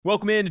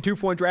Welcome in to 2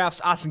 for 1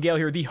 Drafts. Austin Gale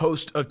here, the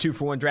host of 2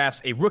 for 1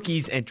 Drafts, a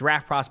rookies and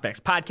draft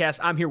prospects podcast.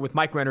 I'm here with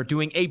Mike Renner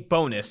doing a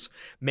bonus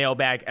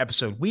mailbag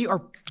episode. We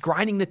are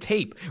grinding the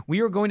tape.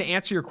 We are going to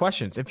answer your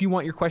questions. If you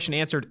want your question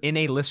answered in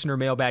a listener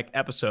mailbag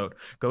episode,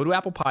 go to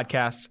Apple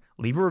Podcasts,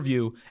 leave a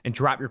review, and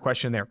drop your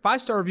question there.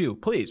 5-star review,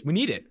 please. We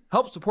need it.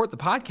 Help support the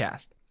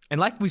podcast.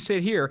 And like we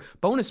said here,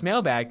 bonus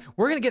mailbag,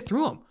 we're going to get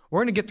through them. We're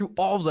going to get through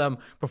all of them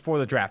before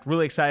the draft.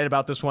 Really excited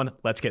about this one.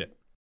 Let's get it.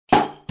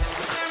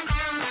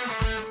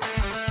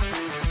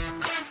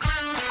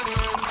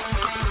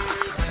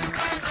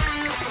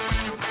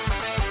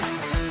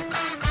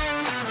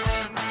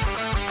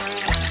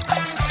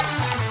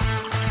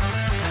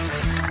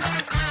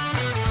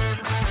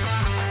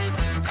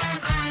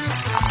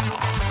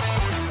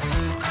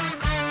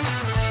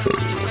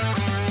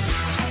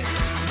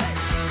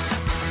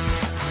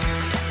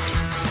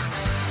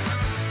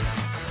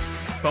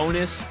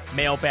 Bonus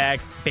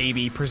mailbag,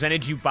 baby,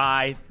 presented you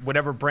by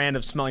whatever brand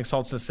of smelling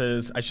salts this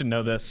is. I should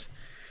know this.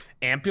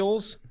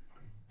 Ampules,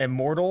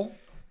 Immortal.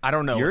 I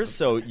don't know.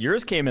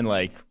 Yours came in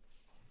like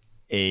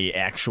a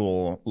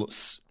actual,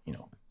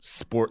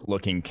 sport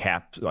looking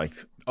cap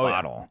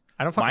bottle. Yeah.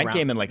 I don't fuck Mine around.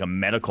 came in like a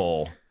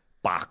medical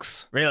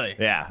box. Really?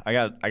 Yeah, I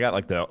got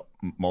like the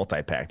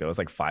multi pack. There was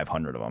like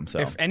 500 of them. So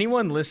if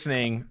anyone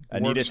listening, I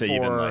needed to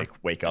even like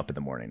wake up in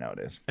the morning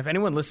nowadays. If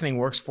anyone listening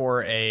works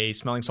for a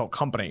smelling salt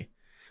company,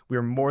 we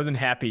are more than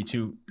happy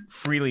to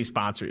freely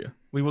sponsor you.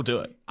 We will do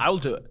it. I will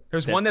do it.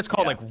 There's one that's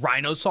called like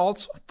Rhino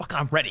Salts. Fuck,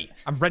 I'm ready.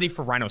 I'm ready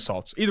for Rhino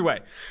Salts. Either way,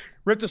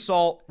 Rip to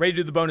Salt, ready to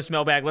do the bonus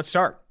mailbag. Let's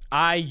start.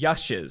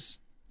 Eyush's,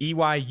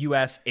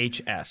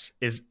 EYUSHS,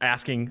 is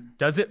asking,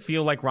 does it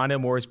feel like Rondale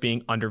Moore is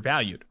being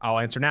undervalued? I'll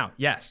answer now.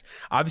 Yes.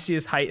 Obviously,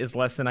 his height is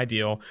less than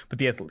ideal, but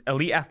the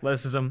elite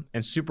athleticism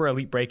and super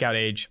elite breakout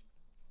age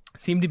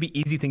seem to be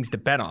easy things to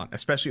bet on,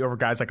 especially over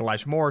guys like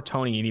Elijah Moore,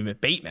 Tony, and even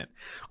Bateman.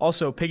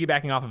 Also,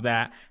 piggybacking off of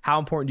that, how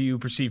important do you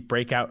perceive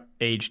breakout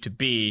age to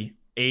be?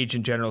 Age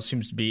in general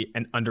seems to be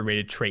an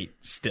underrated trait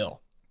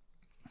still.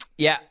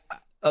 Yeah,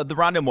 the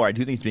Rondale Moore, I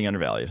do think he's being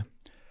undervalued.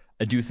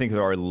 I do think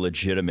there are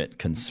legitimate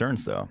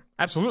concerns, though.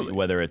 Absolutely.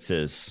 Whether it's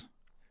his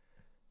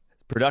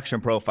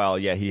production profile,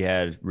 yeah, he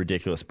had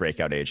ridiculous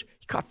breakout age.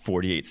 He caught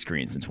 48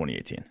 screens in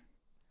 2018.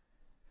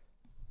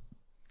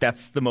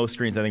 That's the most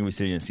screens I think we've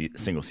seen in a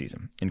single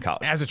season in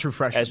college. As a true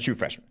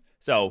freshman.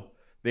 So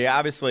they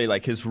obviously,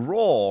 like, his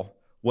role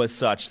was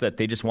such that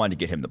they just wanted to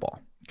get him the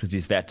ball because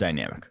he's that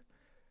dynamic.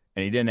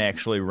 And he didn't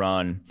actually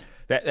run.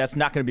 That's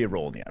not going to be a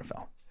role in the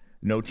NFL.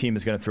 No team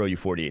is going to throw you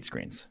 48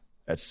 screens.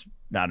 That's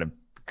not a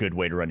good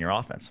way to run your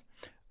offense.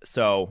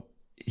 So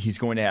he's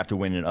going to have to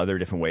win in other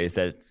different ways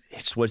that it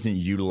just wasn't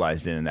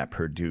utilized in that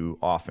Purdue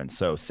offense.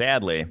 So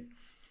sadly,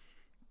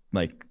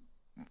 like,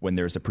 when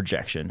there's a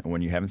projection and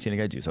when you haven't seen a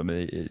guy do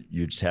something,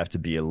 you just have to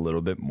be a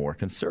little bit more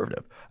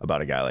conservative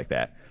about a guy like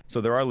that.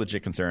 So there are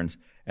legit concerns.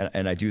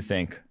 And I do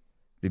think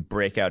the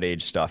breakout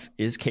age stuff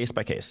is case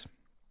by case.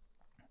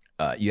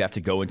 You have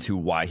to go into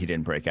why he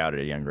didn't break out at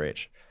a younger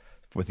age.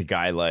 With a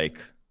guy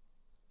like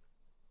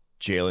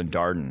Jalen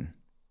Darden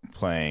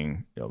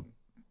playing,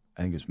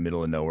 I think it was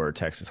middle of nowhere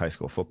Texas high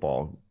school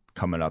football,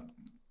 coming up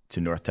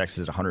to North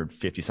Texas at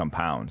 150 some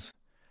pounds.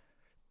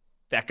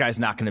 That guy's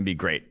not going to be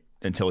great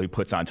until he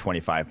puts on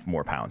 25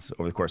 more pounds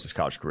over the course of his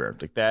college career.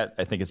 Like that,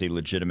 I think, is a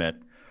legitimate,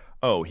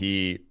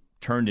 he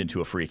turned into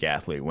a freak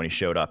athlete when he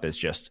showed up as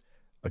just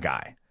a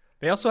guy.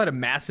 They also had a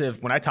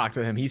massive, when I talked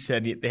to him, he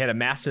said they had a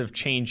massive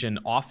change in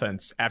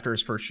offense after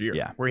his first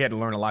year, where he had to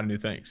learn a lot of new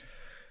things.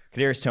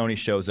 Kadarius Toney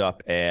shows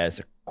up as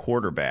a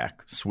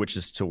quarterback,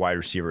 switches to wide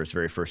receiver his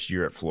very first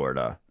year at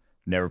Florida,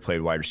 never played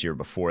wide receiver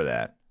before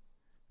that.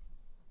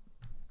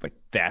 Like,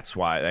 that's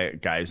why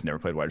that guy who's never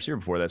played wide receiver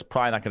before, that's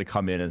probably not going to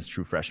come in as a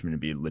true freshman and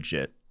be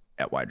legit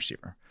at wide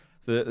receiver.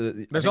 So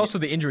there's also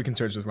the injury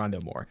concerns with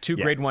Rondale Moore. 2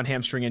 grade 1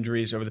 hamstring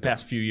injuries over the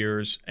past few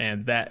years,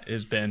 and that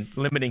has been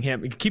limiting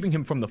him, keeping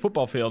him from the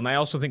football field. And I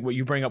also think what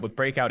you bring up with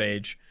breakout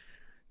age,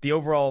 the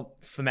overall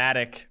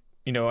thematic,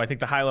 I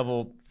think the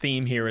high-level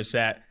theme here is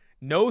that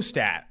no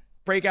stat,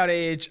 breakout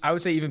age, I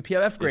would say even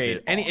PFF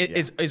grade,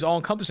 is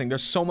all-encompassing.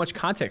 There's so much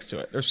context to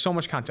it. There's so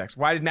much context.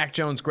 Why did Mac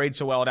Jones grade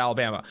so well at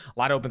Alabama? A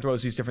lot of open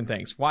throws, these different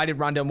things. Why did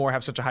Rondale Moore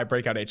have such a high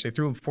breakout age? They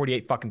threw him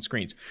 48 fucking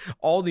screens.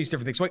 All these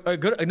different things. So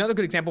another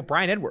good example,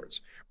 Bryan Edwards.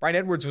 Bryan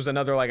Edwards was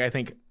another, I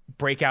think,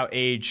 breakout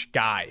age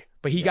guy.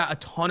 But he got a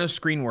ton of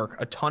screen work,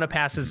 a ton of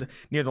passes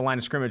near the line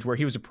of scrimmage where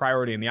he was a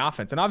priority in the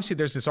offense. And obviously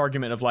there's this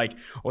argument of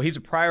he's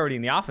a priority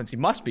in the offense. He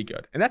must be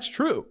good. And that's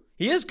true.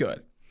 He is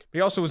good. But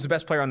he also was the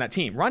best player on that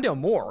team. Rondale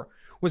Moore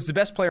was the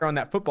best player on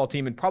that football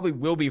team and probably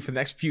will be for the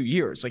next few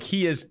years.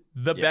 He is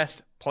the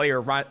best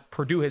player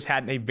Purdue has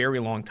had in a very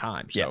long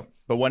time. So. Yeah,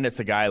 but when it's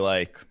a guy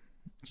like,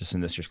 just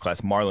in this year's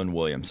class, Marlon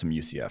Williams from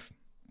UCF,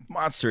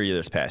 monster year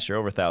this past year,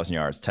 over 1,000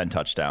 yards, 10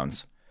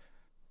 touchdowns,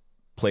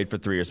 played for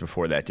 3 years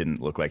before that,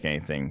 didn't look like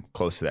anything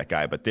close to that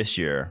guy, but this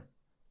year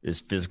is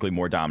physically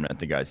more dominant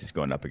than the guys he's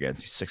going up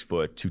against. He's 6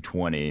 foot,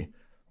 220,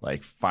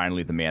 like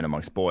finally the man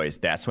amongst boys.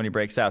 That's when he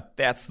breaks out.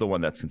 That's the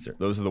one that's concerned.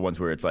 Those are the ones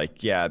where it's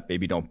like, yeah,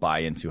 maybe don't buy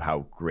into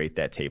how great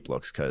that tape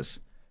looks because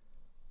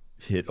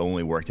it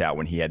only worked out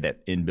when he had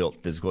that inbuilt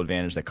physical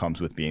advantage that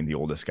comes with being the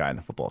oldest guy in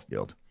the football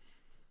field.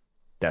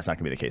 That's not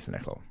going to be the case in the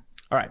next level.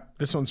 All right.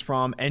 This one's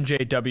from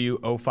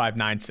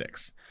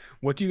NJW0596.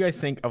 What do you guys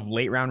think of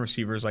late round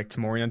receivers like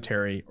Tamorrion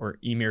Terry or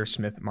Emir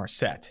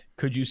Smith-Marset?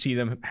 Could you see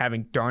them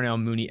having Darnell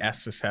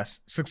Mooney-esque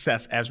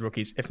success as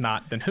rookies? If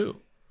not, then who?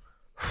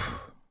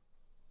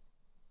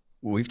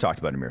 Well, we've talked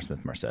about Emir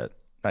Smith-Marset.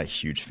 Not a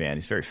huge fan.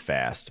 He's very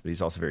fast, but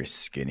he's also very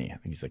skinny. I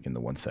think he's like in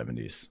the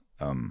 170s.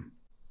 And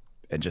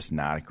just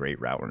not a great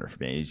route runner for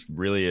me. He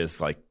really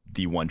is like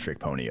the one-trick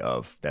pony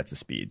of that's a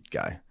speed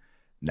guy.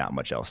 Not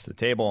much else to the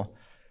table.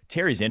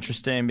 Terry's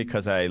interesting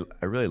because I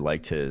really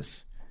liked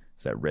that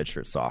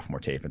redshirt sophomore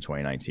tape in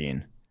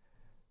 2019.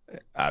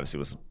 Obviously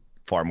was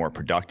far more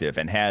productive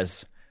and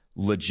has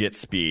legit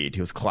speed.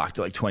 He was clocked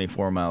at like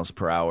 24 miles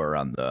per hour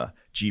on the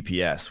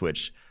GPS,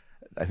 which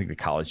I think the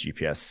college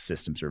GPS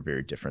systems are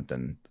very different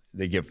than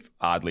they give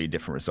oddly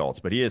different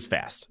results, but he is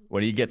fast.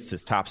 When he gets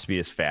his top speed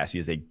is fast. He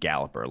is a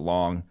galloper,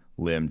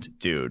 long-limbed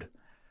dude.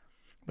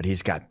 But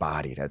he's got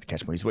body to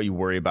catch him. He's what you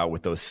worry about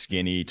with those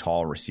skinny,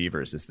 tall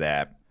receivers is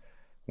that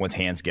once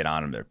hands get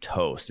on him, they're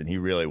toast. And he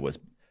really was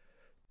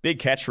big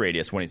catch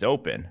radius when he's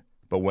open,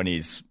 but when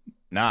he's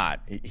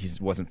not, he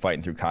wasn't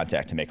fighting through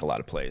contact to make a lot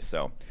of plays.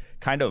 So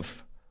kind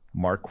of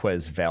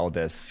Marquez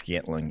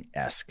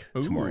Valdez-Scantling-esque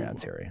Tamorrion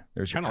Terry.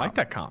 I kind of like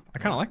that comp.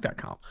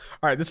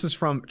 All right, this is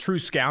from True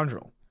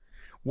Scoundrel.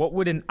 What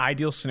would an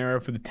ideal scenario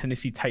for the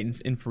Tennessee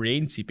Titans in free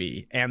agency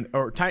be?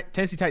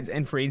 Tennessee Titans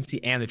in free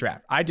agency and the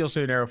draft. Ideal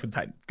scenario for the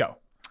Titans. Go.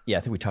 Yeah,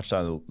 I think we touched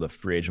on the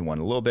free agent one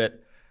a little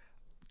bit.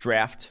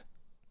 Draft,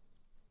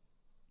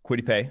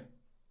 Kwity Paye.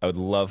 I would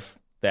love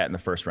that in the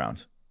first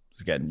round.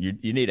 Again,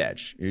 you need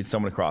edge. You need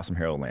someone across from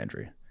Harold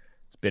Landry.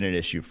 It's been an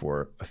issue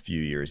for a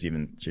few years.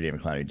 Even Jadeveon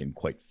Clowney didn't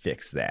quite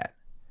fix that.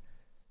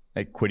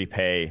 Like Kwity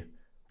Paye,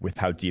 with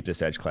how deep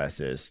this edge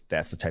class is,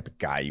 that's the type of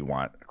guy you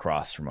want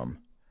across from him.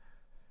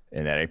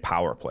 And that a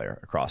power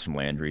player across from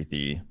Landry,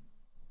 the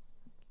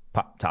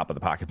top of the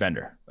pocket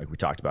bender, like we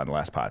talked about in the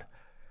last pod.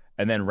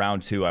 And then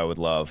round two, I would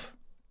love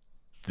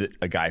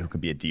a guy who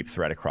can be a deep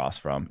threat across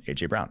from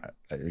A.J. Brown.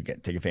 Again,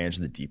 take advantage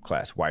of the deep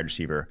class. Wide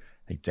receiver,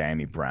 I think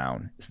Diami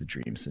Brown is the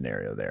dream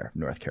scenario there,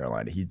 North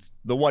Carolina. He's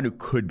the one who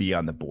could be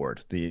on the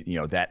board,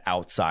 that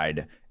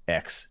outside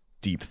X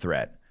deep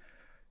threat.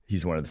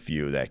 He's one of the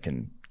few that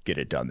can get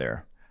it done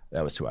there.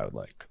 That was who I would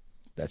like.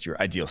 That's your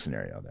ideal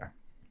scenario there.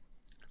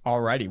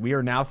 Alrighty, we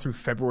are now through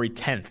February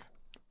 10th.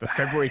 The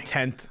February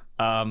 10th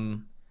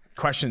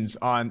questions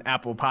on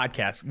Apple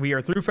Podcasts. We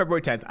are through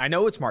February 10th. I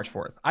know it's March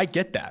 4th. I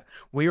get that.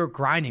 We are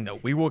grinding, though.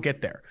 We will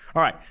get there.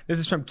 All right, this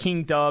is from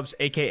King Dubs,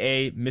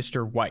 a.k.a.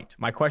 Mr. White.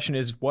 My question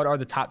is, what are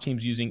the top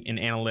teams using in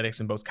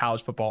analytics in both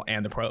college football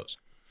and the pros?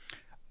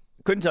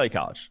 Couldn't tell you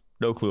college.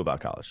 No clue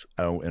about college.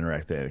 I don't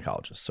interact with any of the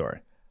colleges.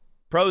 Sorry.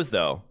 Pros,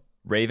 though,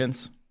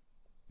 Ravens,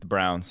 the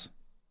Browns,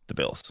 the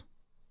Bills.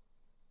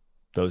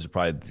 Those are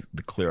probably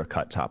the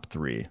clear-cut top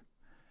three.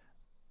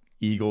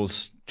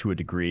 Eagles, to a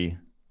degree,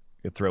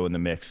 you throw in the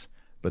mix,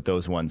 but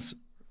those ones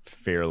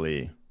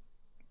fairly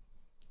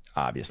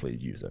obviously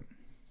use it.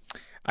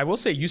 I will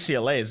say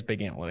UCLA is big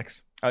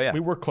analytics. Oh, yeah.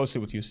 We work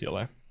closely with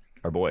UCLA.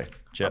 Our boy,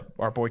 Chip.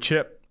 Our boy,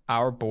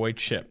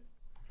 Chip.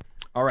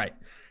 All right.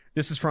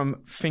 This is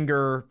from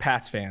Finger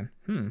Pats fan.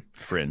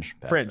 Fringe.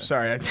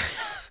 Sorry.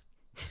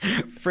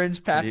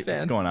 Fringe Pats fan.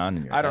 What's going on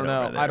in your I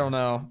don't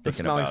know. The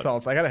smelling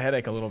salts. I got a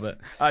headache a little bit.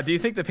 Do you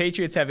think the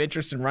Patriots have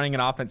interest in running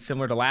an offense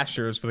similar to last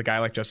year's with a guy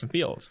like Justin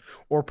Fields,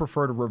 or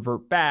prefer to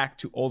revert back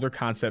to older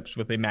concepts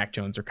with a Mac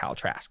Jones or Kyle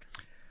Trask?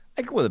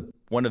 I think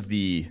one of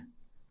the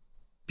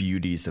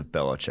beauties of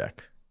Belichick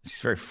is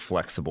he's very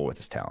flexible with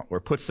his talent, where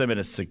it puts them in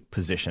a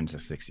position to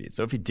succeed.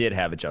 So if he did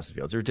have a Justin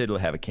Fields or did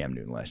have a Cam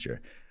Newton last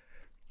year,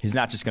 he's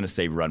not just going to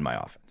say, run my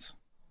offense.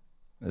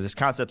 There's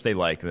concepts they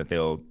like that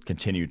they'll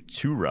continue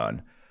to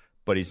run,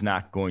 but he's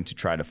not going to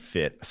try to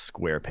fit a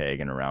square peg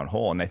in a round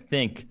hole. And I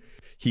think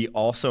he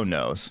also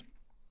knows,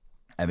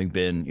 having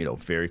been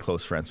very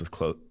close friends with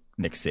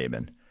Nick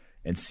Saban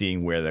and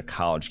seeing where the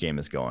college game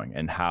is going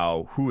and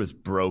who has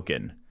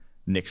broken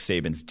Nick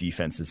Saban's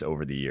defenses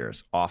over the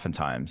years,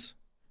 oftentimes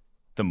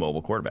the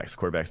mobile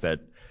quarterbacks that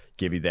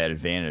give you that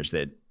advantage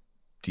that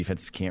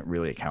defenses can't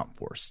really account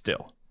for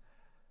still.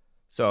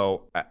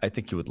 So I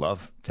think he would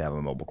love to have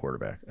a mobile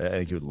quarterback. I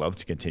think he would love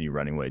to continue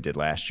running what he did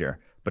last year.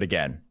 But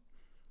again,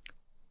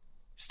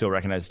 still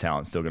recognize his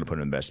talent, still going to put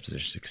him in the best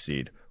position to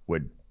succeed.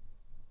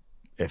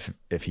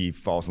 If he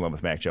falls in love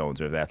with Mac Jones,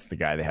 or if that's the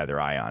guy they have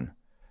their eye on,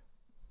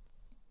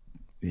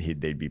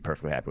 they'd be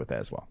perfectly happy with that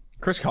as well.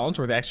 Chris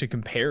Collinsworth actually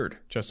compared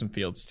Justin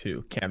Fields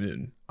to Cam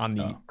Newton on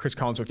the Chris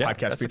Collinsworth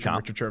podcast featuring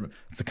Richard Sherman.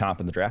 It's the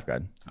comp in the draft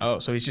guide. Oh,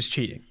 so he's just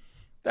cheating.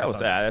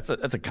 That's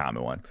a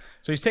common one.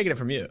 So he's taking it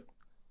from you.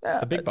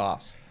 The big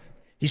boss.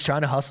 He's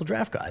trying to hustle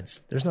draft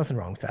guides. There's nothing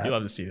wrong with that. You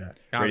love to see that.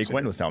 Brady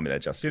Quinn was telling me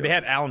that Justin. Dude, they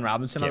had Allen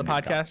Robinson on the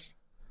podcast.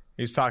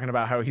 He was talking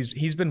about how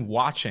he's been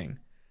watching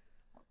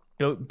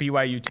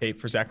BYU tape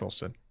for Zach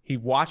Wilson. He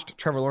watched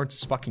Trevor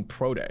Lawrence's fucking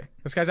pro day.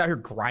 This guy's out here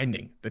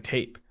grinding the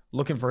tape,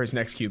 looking for his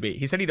next QB.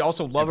 He said he'd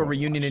also love a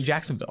reunion in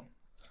Jacksonville.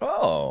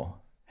 Oh,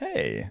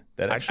 Hey,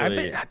 that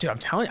actually. I'm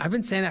telling you, I've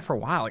been saying that for a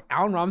while. Like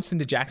Allen Robinson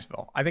to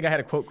Jacksonville. I think I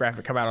had a quote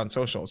graphic come out on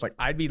social. It's like,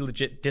 I'd be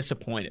legit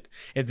disappointed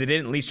if they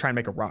didn't at least try and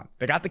make a run.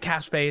 They got the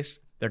cap space.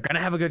 They're going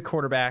to have a good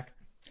quarterback.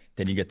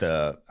 Then you get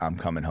the "I'm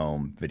coming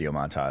home" video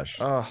montage.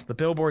 Oh, the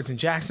billboards in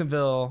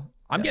Jacksonville.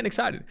 I'm getting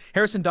excited.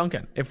 Harrison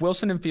Duncan. If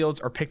Wilson and Fields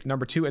are picked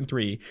number 2 and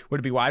 3,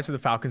 would it be wise for the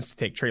Falcons to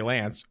take Trey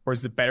Lance, or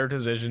is it better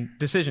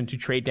decision to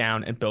trade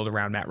down and build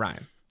around Matt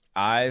Ryan?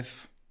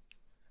 I've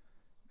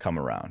come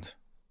around.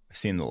 I've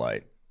seen the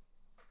light.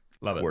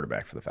 Love it.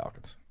 Quarterback for the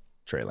Falcons,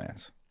 Trey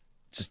Lance.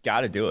 Just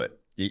got to do it.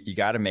 You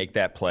got to make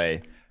that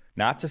play.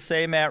 Not to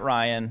say Matt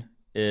Ryan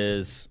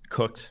is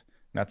cooked.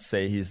 Not to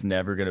say he's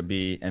never going to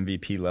be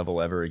MVP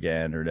level ever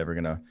again, or never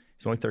going to.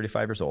 He's only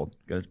 35 years old.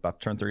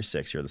 About to turn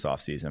 36 here this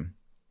offseason.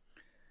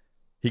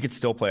 He could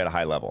still play at a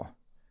high level.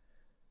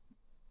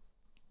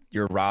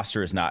 Your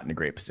roster is not in a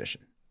great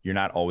position. You're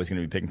not always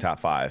going to be picking top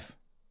 5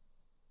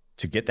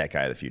 to get that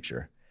guy of the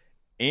future.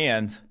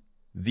 And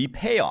the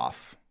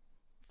payoff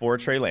for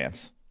Trey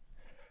Lance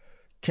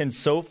can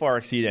so far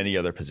exceed any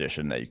other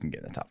position that you can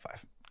get in the top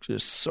 5.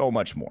 Just so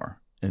much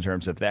more in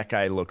terms of that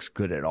guy looks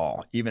good at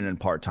all, even in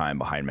part-time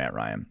behind Matt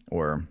Ryan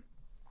or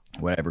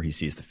whenever he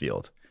sees the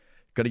field.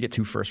 You're going to get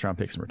 2 first-round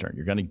picks in return.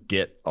 You're going to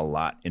get a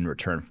lot in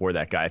return for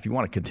that guy if you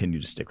want to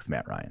continue to stick with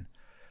Matt Ryan,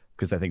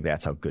 because I think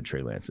that's how good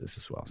Trey Lance is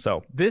as well.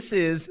 So this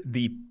is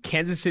the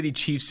Kansas City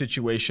Chiefs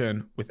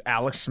situation with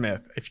Alex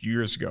Smith a few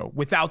years ago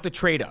without the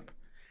trade-up.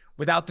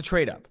 Without the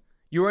trade-up.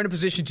 You were in a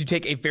position to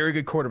take a very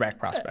good quarterback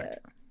prospect.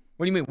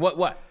 What do you mean?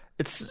 What?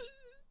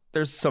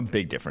 There's some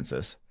big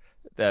differences.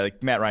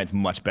 Matt Ryan's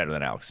much better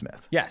than Alex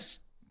Smith. Yes,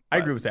 I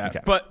agree with that.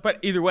 Okay. But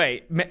either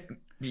way,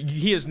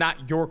 he is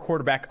not your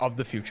quarterback of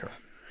the future.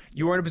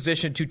 You are in a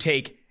position to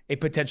take a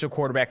potential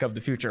quarterback of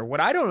the future.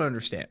 What I don't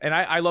understand, and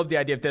I love the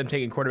idea of them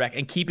taking quarterback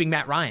and keeping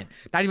Matt Ryan,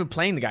 not even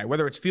playing the guy,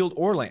 whether it's Field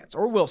or Lance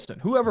or Wilson,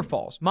 whoever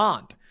falls,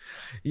 Mond.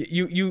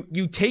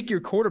 You take your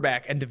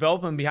quarterback and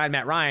develop him behind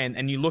Matt Ryan,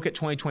 and you look at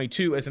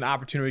 2022 as an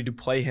opportunity to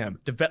play him.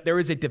 There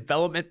is a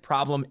development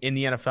problem in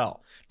the NFL.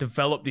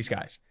 Develop these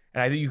guys.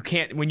 And I think you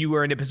can't, when you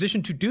are in a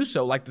position to do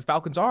so, like the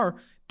Falcons are,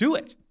 do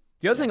it.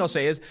 The other thing I'll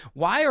say is,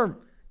 why are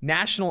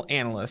national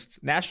analysts,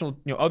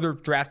 other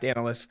draft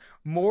analysts,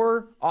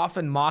 more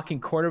often mocking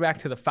quarterback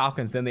to the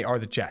Falcons than they are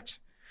the Jets?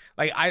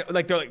 They're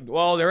like,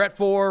 well, they're at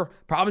 4,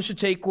 probably should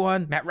take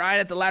one. Matt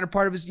Ryan at the latter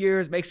part of his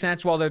years makes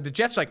sense. While the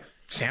Jets like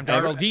Sam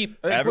Darnold deep.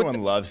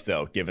 Everyone loves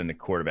though giving the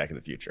quarterback of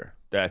the future.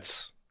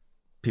 That's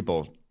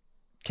people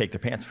take their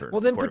pants for.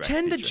 Well, then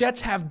pretend the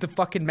Jets have the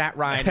fucking Matt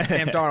Ryan and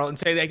Sam Darnold and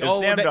say like,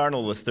 Sam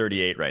Darnold was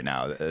 38 right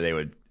now. They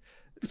would.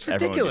 It's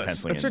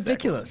ridiculous. It's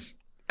ridiculous.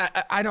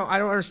 I don't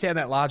understand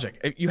that logic.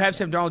 If you have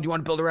Sam Darnold, you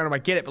want to build around him. I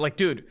get it, but like,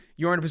 dude,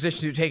 you're in a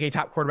position to take a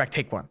top quarterback.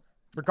 Take one.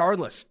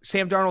 Regardless,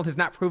 Sam Darnold has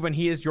not proven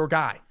he is your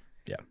guy.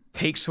 Yeah.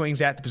 Take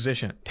swings at the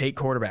position. Take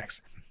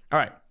quarterbacks. All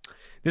right.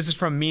 This is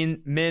from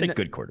Min. Take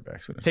good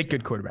quarterbacks. Take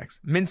good quarterbacks.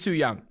 Min Soo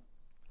Young.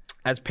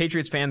 As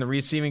Patriots fan, the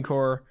receiving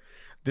core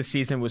this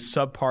season was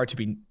subpar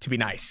to be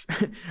nice.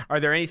 Are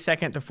there any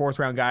second to fourth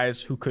round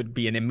guys who could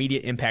be an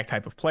immediate impact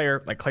type of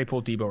player like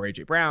Claypool, Debo, or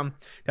AJ Brown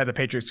that the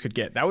Patriots could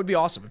get? That would be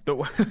awesome.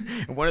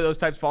 If one of those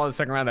types fall in the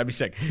second round, that'd be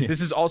sick.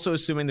 This is also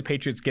assuming the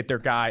Patriots get their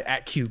guy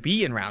at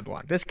QB in round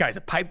 1. This guy's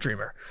a pipe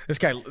dreamer. This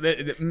guy,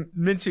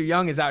 Min Soo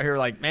Young, is out here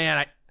like,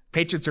 man,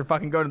 Patriots are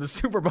fucking going to the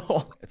Super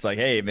Bowl. It's like,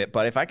 hey,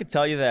 but if I could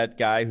tell you that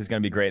guy who's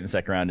going to be great in the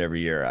second round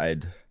every year,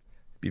 I'd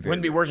be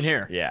wouldn't be working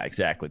here. Yeah,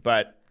 exactly.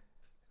 But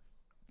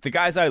the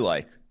guys I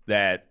like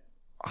that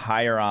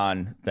higher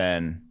on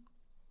than,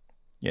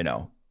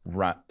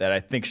 that I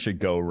think should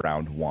go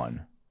round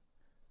 1,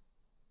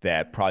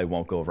 that probably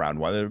won't go round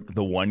 1.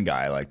 The one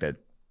guy like that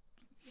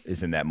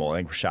is in that mold. I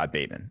think Rashad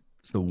Bateman.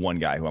 It's the one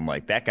guy who I'm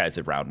like, that guy's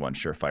at round 1,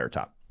 surefire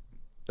top.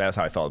 That's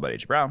how I felt about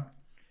AJ Brown.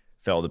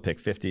 Fell to pick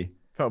 50.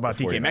 Felt about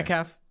DK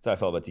Metcalf. That's how I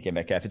felt about DK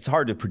Metcalf. It's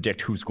hard to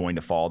predict who's going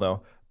to fall,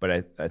 though.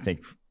 But I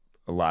think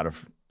a lot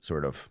of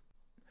sort of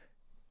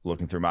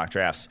looking through mock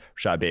drafts,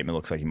 Rashad Bateman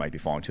looks like he might be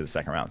falling to the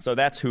second round. So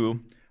that's who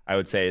I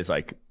would say is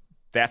like,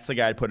 that's the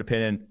guy to put a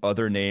pin in.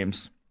 Other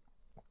names,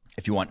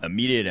 if you want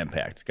immediate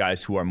impact,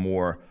 guys who are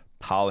more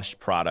polished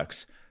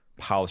products,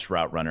 polished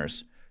route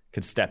runners,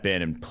 could step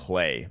in and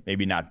play.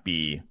 Maybe not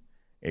be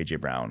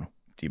AJ Brown,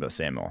 Debo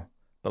Samuel,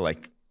 but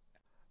like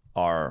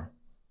are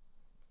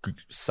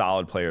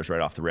solid players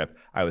right off the rip.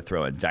 I would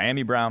throw in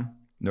Diami Brown,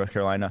 North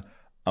Carolina,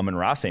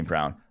 Amon-Ra St.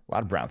 Brown, a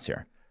lot of Browns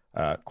here,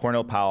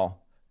 Cornell Powell,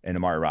 and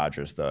Amari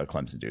Rodgers, the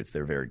Clemson dudes.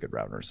 They're very good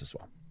route runners as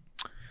well.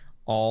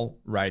 All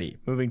righty.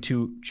 Moving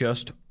to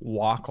Just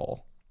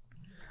Wackle.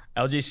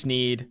 LJ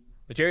Sneed.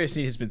 L'Jarius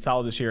Sneed has been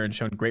solid this year and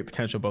shown great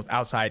potential both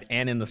outside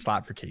and in the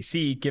slot for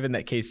KC, given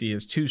that KC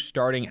has 2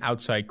 starting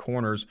outside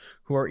corners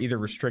who are either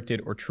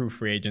restricted or true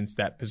free agents.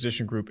 That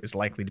position group is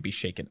likely to be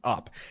shaken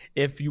up.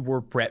 If you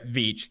were Brett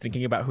Veach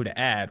thinking about who to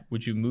add,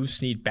 would you move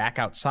Sneed back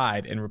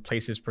outside and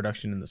replace his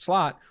production in the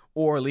slot,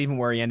 or leave him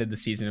where he ended the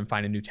season and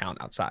find a new talent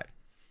outside?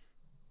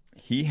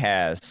 He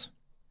has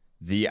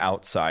the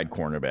outside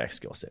cornerback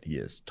skill set. He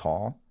is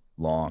tall,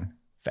 long,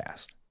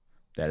 fast.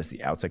 That is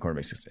the outside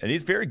cornerback system. And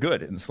he's very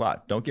good in the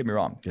slot. Don't get me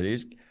wrong.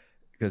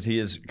 Because he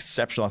is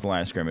exceptional at the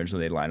line of scrimmage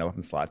when they line up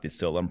in the slot. They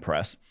still let him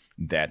press.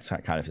 That's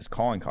kind of his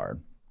calling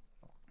card.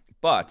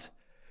 But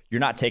you're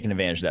not taking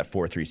advantage of that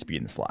 4-3 speed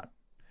in the slot.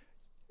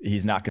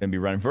 He's not going to be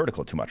running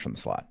vertical too much from the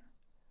slot.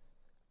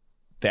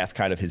 That's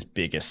kind of his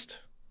biggest.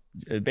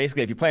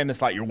 Basically, if you play in the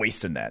slot, you're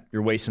wasting that.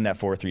 You're wasting that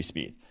 4-3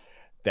 speed.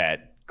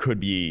 That could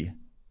be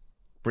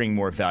bring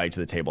more value to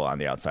the table on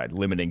the outside,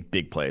 limiting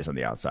big plays on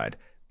the outside.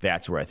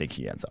 That's where I think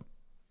he ends up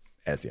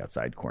as the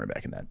outside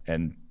cornerback in that.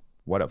 And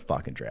what a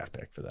fucking draft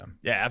pick for them.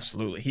 Yeah,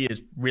 absolutely. He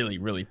is really,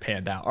 really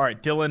panned out. All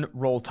right, Dylan,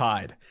 Roll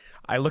Tide.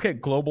 I look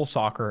at global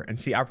soccer and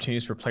see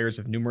opportunities for players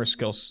of numerous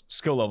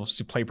skill levels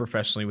to play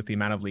professionally with the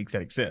amount of leagues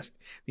that exist.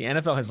 The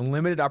NFL has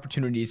limited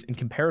opportunities in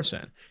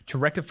comparison. To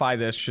rectify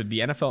this, should the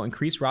NFL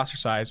increase roster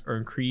size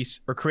or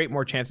create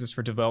more chances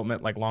for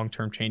development, like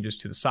long-term changes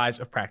to the size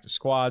of practice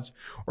squads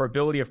or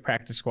ability of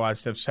practice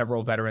squads to have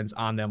several veterans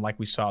on them like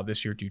we saw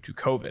this year due to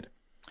COVID?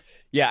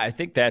 Yeah, I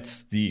think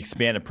that's the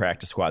expanded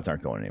practice squads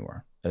aren't going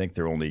anywhere. I think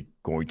they're only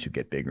going to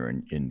get bigger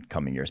in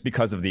coming years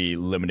because of the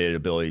limited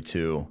ability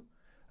to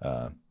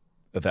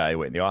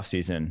evaluate in the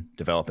offseason,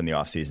 develop in the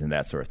offseason,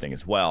 that sort of thing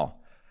as well.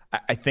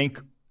 I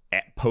think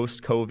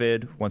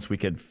post-COVID, once we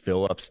can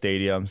fill up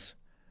stadiums,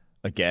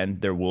 again,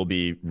 there will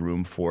be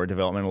room for a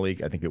developmental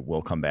league. I think it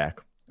will come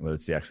back, whether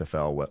it's the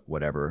XFL,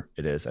 whatever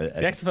it is. The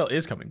XFL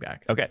is coming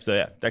back. Okay, so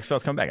yeah, the XFL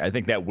is coming back. I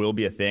think that will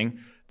be a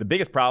thing. The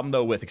biggest problem,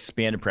 though, with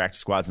expanded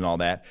practice squads and all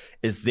that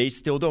is they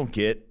still don't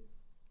get,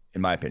 in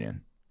my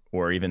opinion,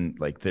 or even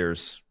like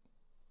it's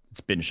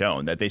been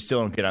shown that they still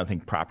don't get, I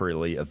think,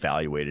 properly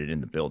evaluated in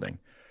the building.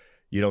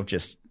 You don't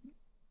just,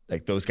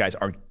 like, those guys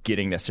aren't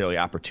getting necessarily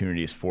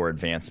opportunities for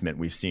advancement.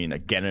 We've seen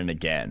again and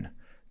again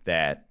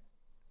that,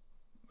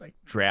 like,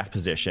 draft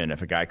position,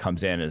 if a guy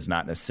comes in and is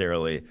not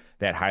necessarily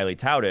that highly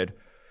touted,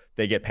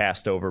 they get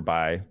passed over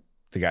by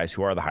the guys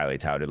who are the highly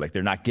touted. Like,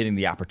 they're not getting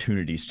the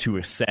opportunities to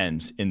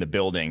ascend in the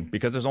building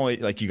because there's only,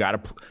 like, you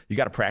got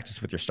to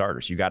practice with your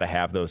starters. You got to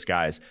have those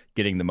guys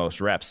getting the most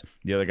reps.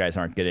 The other guys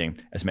aren't getting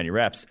as many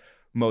reps.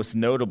 Most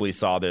notably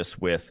saw this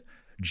with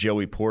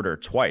Joey Porter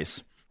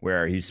twice,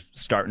 where he's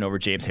starting over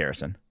James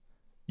Harrison,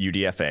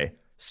 UDFA,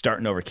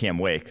 starting over Cam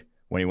Wake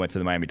when he went to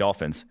the Miami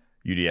Dolphins.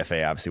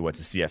 UDFA obviously went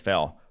to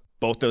CFL.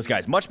 Both those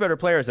guys, much better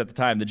players at the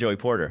time than Joey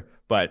Porter,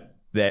 but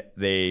that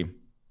they,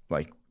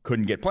 like,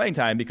 couldn't get playing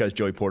time because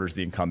Joey Porter's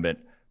the incumbent,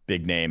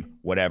 big name,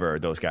 whatever.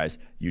 Those guys,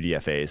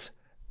 UDFAs,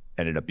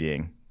 ended up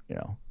being,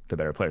 the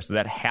better players. So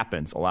that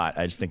happens a lot.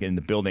 I just think in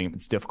the building,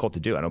 it's difficult to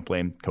do. I don't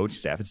blame coaching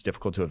staff. It's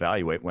difficult to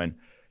evaluate when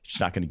just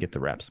not going to get the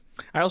reps.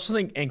 I also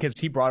think, and because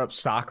he brought up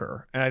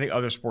soccer, and I think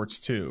other sports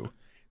too,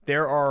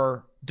 there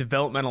are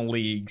developmental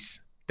leagues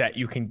that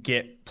you can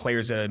get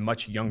players at a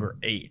much younger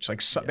age.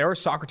 Like there are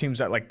soccer teams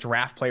that like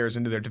draft players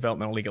into their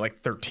developmental league at like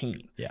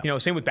 13. Yeah.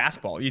 Same with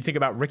basketball. You think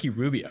about Ricky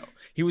Rubio.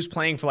 He was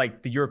playing for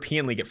like the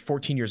European League at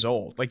 14 years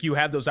old. Like you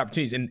have those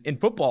opportunities. In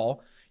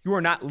football, you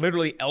are not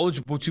literally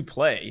eligible to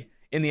play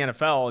in the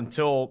NFL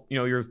until,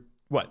 you're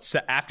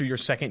after your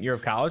second year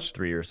of college?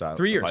 3 years out.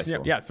 3 years. Of high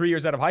school. Yeah, 3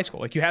 years out of high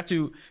school. Like you have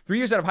to, 3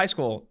 years out of high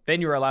school,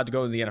 then you're allowed to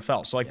go to the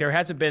NFL. So like there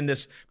hasn't been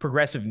this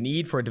progressive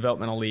need for a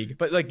developmental league.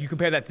 But like you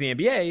compare that to the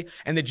NBA,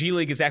 and the G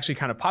League is actually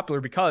kind of popular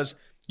because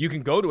you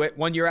can go to it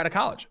 1 year out of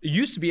college. It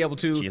used to be able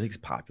to. G League's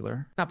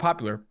popular? Not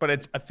popular, but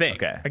it's a thing.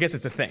 Okay. I guess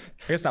it's a thing.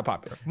 I guess it's not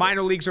popular.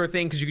 Minor leagues are a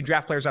thing because you can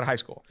draft players out of high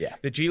school. Yeah.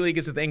 The G League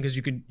is a thing because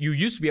you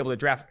used to be able to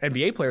draft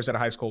NBA players out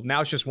of high school.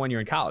 Now it's just 1 year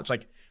in college.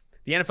 Like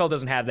the NFL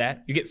doesn't have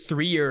that. You get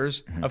 3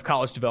 years of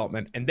college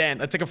development, and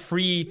then it's like a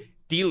free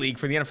D League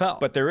for the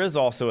NFL. But there is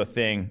also a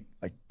thing,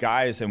 like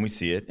guys, and we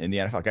see it in the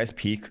NFL, guys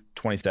peak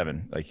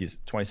 27. Like he's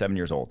 27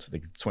 years old,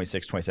 like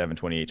 26, 27,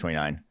 28,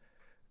 29.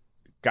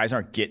 Guys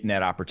aren't getting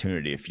that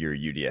opportunity if you're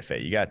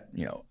UDFA. You got,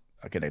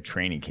 like a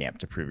training camp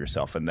to prove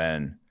yourself, and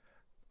then,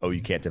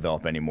 you can't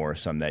develop anymore.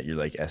 Some that you're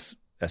like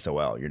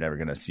SOL. You're never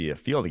going to see a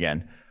field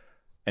again.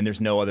 And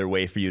there's no other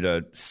way for you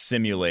to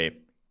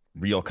simulate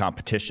real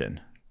competition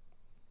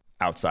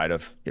outside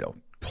of,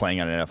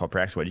 playing on an NFL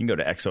practice squad. You can go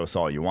to Exos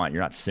all you want.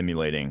 You're not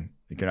simulating,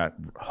 you're not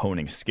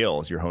honing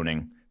skills. You're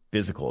honing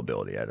physical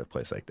ability at a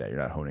place like that. You're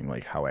not honing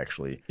like how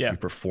actually you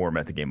perform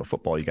at the game of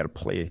football. You got to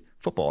play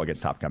football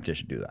against top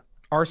competition to do that.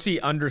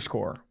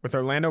 RC_, with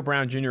Orlando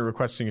Brown Jr.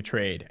 requesting a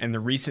trade and the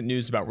recent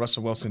news about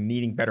Russell Wilson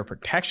needing better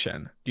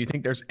protection, do you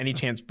think there's any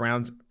chance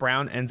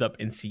Brown ends up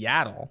in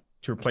Seattle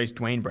to replace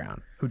Dwayne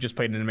Brown, who just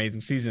played an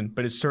amazing season,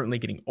 but is certainly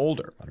getting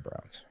older? A lot of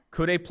Browns.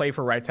 Could they play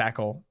for right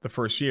tackle the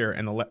first year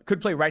and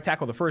could play right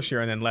tackle the first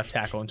year and then left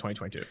tackle in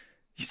 2022?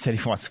 He said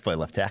he wants to play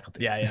left tackle.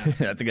 Yeah. I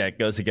think that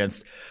goes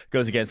against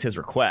his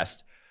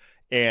request.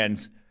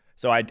 And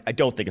so I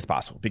don't think it's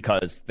possible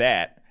because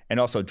that, and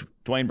also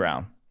Dwayne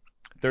Brown,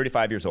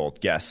 35 years old,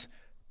 yes,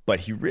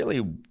 but he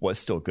really was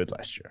still good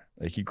last year.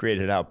 Like he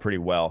graded it out pretty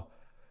well.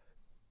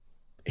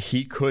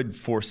 He could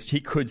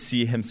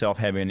see himself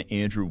having an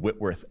Andrew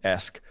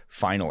Whitworth-esque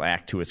final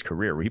act to his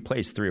career where he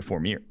plays 3 or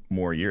 4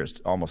 more years,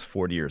 almost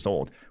 40 years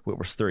old.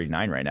 Whitworth's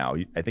 39 right now.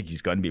 I think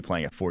he's going to be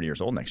playing at 40 years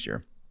old next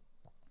year.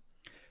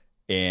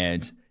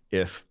 And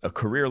if a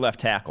career left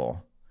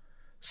tackle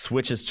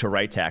switches to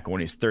right tackle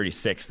when he's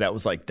 36, that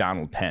was like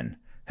Donald Penn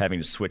having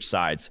to switch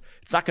sides.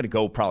 It's not going to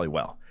go probably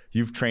well.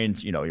 You've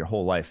trained, your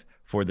whole life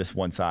for this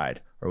one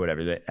side or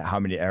whatever,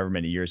 however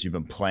many years you've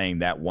been playing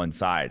that one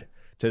side,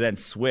 to then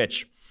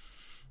switch,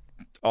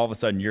 all of a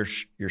sudden you're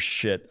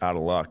shit out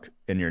of luck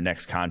in your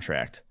next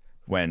contract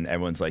when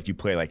everyone's like, you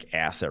play like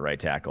ass at right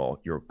tackle,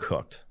 you're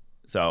cooked.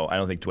 So I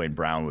don't think Dwayne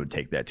Brown would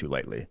take that too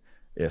lightly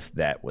if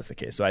that was the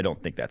case. So I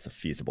don't think that's a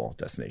feasible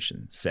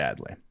destination,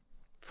 sadly.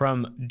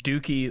 From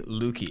Dookie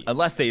Lukey.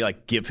 Unless they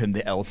like give him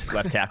the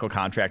left tackle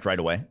contract right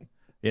away,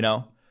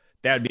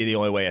 that would be the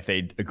only way, if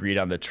they agreed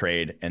on the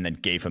trade and then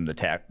gave him the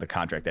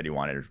contract that he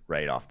wanted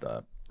right off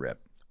the rip.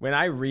 When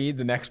I read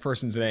the next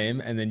person's name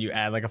and then you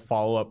add like a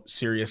follow-up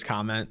serious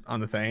comment on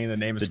the thing, the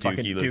name is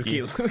fucking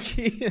Dookie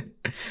Lukey.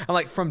 I'm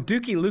like, from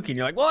Dookie Lukey, and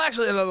you're like, well,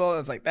 actually,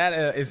 it's like,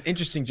 that is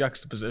interesting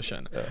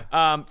juxtaposition.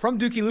 Yeah. From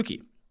Dookie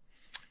Lukey.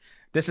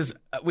 This is,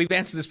 we've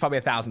answered this probably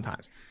 1,000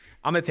 times.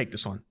 I'm going to take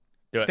this one.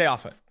 Stay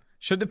off it.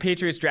 Should the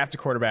Patriots draft a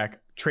quarterback,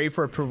 trade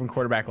for a proven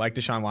quarterback like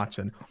Deshaun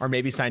Watson, or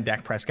maybe sign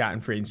Dak Prescott in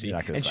free agency?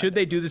 And should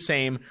they do the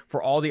same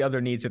for all the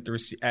other needs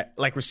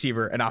like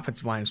receiver and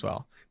offensive line as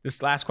well?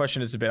 This last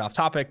question is a bit off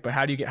topic, but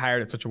how do you get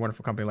hired at such a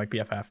wonderful company like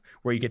PFF,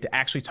 where you get to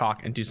actually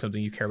talk and do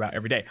something you care about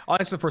every day? I'll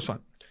answer the first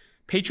one.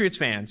 Patriots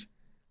fans,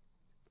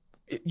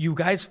 you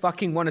guys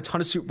fucking won a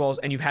ton of Super Bowls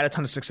and you've had a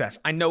ton of success.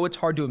 I know it's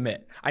hard to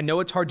admit. I know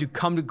it's hard to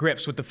come to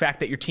grips with the fact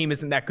that your team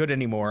isn't that good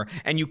anymore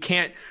and you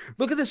can't.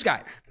 Look at this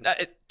guy.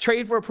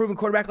 Trade for a proven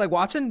quarterback like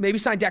Watson, maybe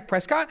sign Dak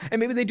Prescott, and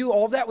maybe they do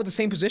all of that with the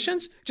same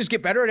positions, just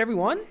get better at every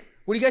one.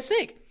 What do you guys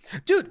think?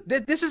 Dude,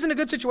 this isn't a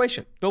good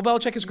situation. Bill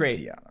Belichick is great.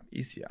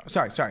 Easy on.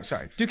 Sorry.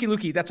 Dookie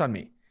Lukey, that's on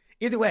me.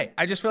 Either way,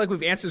 I just feel like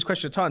we've answered this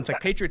question a ton. It's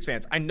like, Patriots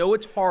fans, I know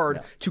it's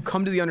hard to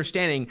come to the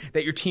understanding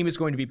that your team is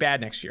going to be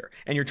bad next year,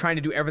 and you're trying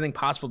to do everything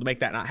possible to make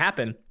that not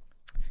happen.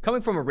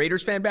 Coming from a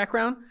Raiders fan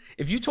background,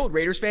 if you told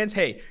Raiders fans,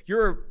 hey,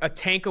 you're a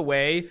tank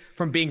away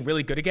from being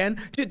really good again,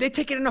 dude, they'd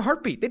take it in a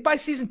heartbeat. They'd buy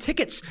season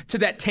tickets to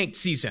that tanked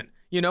season.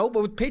 But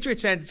with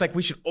Patriots fans, it's like,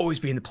 we should always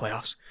be in the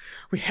playoffs.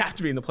 We have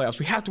to be in the playoffs.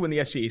 We have to win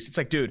the SC East. It's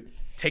like, dude,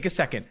 take a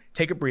second,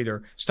 take a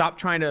breather. Stop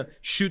trying to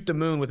shoot the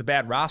moon with a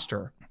bad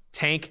roster.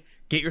 Tank,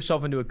 get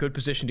yourself into a good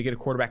position to get a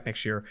quarterback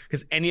next year,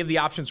 because any of the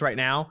options right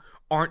now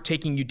aren't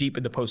taking you deep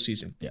in the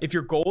postseason. Yeah. If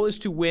your goal is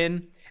to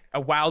win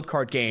a wild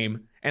card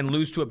game and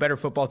lose to a better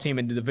football team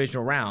in the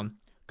divisional round,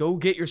 go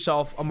get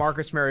yourself a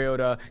Marcus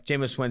Mariota,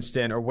 Jameis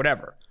Winston, or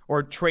whatever,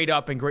 or trade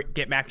up and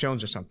get Mac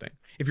Jones or something.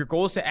 If your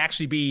goal is to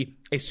actually be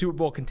a Super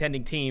Bowl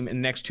contending team in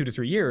the next 2 to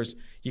 3 years,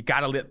 you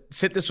got to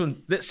sit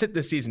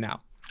this season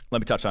out.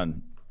 Let me touch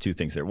on two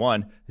things there.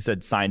 One, they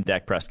said sign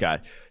Dak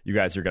Prescott. You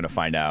guys are going to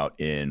find out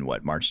in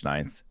March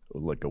 9th,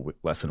 like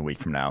less than a week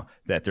from now,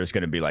 that there's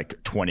going to be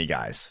like 20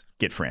 guys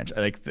get franchised.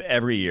 Like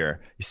every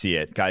year you see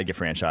it, guy get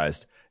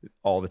franchised,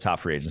 all the top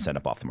free agents end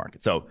up off the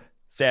market. So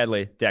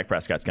sadly, Dak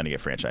Prescott's going to get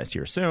franchised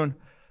here soon.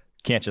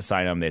 Can't just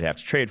sign him. They'd have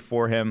to trade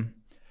for him.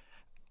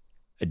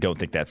 I don't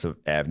think that's an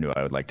avenue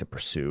I would like to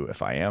pursue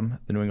if I am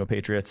the New England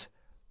Patriots.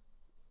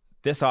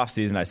 This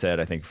offseason, I said,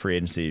 I think free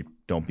agency,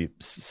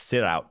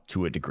 sit out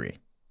to a degree.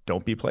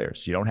 Don't be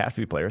players. You don't have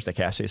to be players. That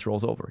cap space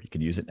rolls over. You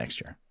can use it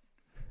next year.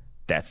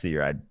 That's the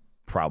year I'd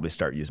probably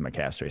start using my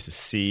cap space to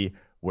see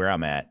where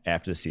I'm at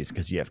after the season,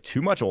 because you have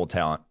too much old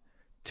talent,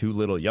 too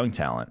little young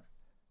talent,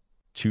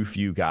 too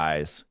few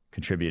guys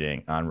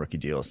contributing on rookie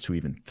deals to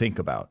even think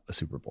about a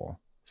Super Bowl.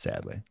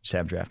 Sadly, just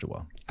haven't drafted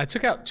well. I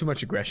took out too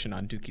much aggression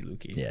on Dookie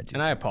Lukey,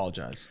 and I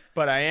apologize.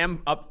 But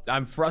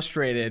I'm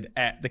frustrated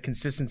at the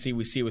consistency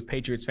we see with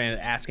Patriots fans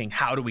asking,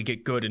 how do we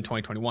get good in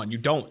 2021? You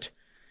don't.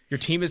 Your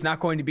team is not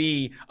going to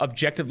be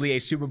objectively a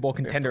Super Bowl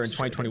contender in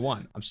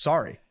 2021. I'm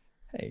sorry.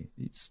 Hey,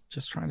 he's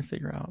just trying to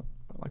figure out,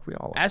 like we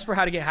all are. As for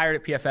how to get hired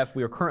at PFF,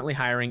 we are currently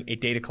hiring a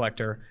data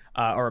collector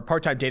or a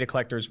part-time data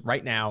collectors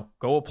right now.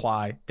 Go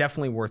apply.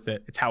 Definitely worth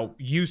it. It's how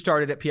you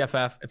started at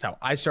PFF. It's how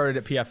I started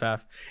at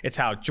PFF. It's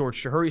how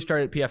George Chahuri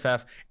started at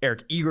PFF.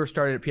 Eric Eager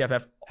started at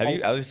PFF.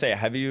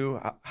 Have you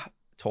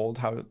told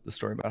the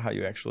story about how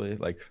you actually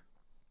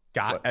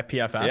got at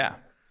PFF? Yeah.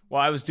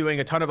 Well, I was doing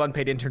a ton of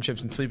unpaid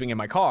internships and sleeping in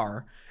my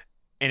car.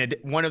 And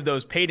one of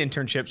those paid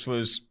internships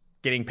was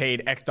getting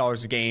paid X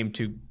dollars a game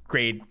to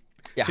grade.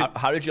 Yeah.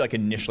 How did you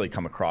initially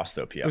come across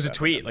though? PFF. It was a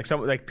tweet.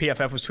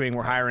 PFF was tweeting,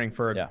 we're hiring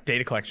for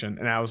data collection,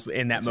 and I was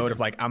in that mode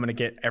of I'm going to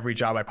get every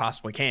job I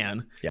possibly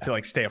can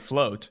to stay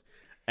afloat.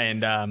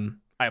 And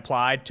I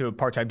applied to a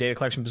part-time data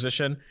collection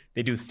position.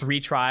 They do 3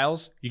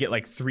 trials. You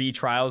get 3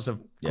 trials of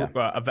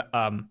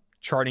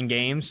charting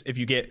games. If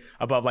you get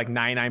above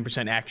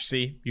 99%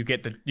 accuracy, you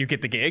get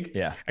the gig.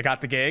 Yeah. I got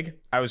the gig.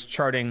 I was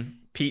charting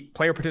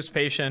player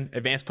participation,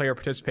 advanced player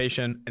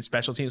participation, and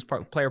special teams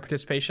player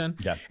participation.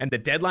 Yeah. And the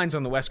deadline's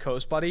on the West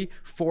Coast, buddy,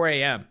 4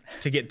 a.m.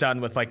 to get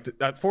done with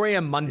 4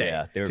 a.m. Monday.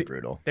 Yeah, they were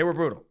brutal. They were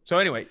brutal. So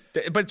anyway,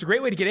 but it's a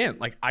great way to get in.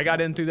 I got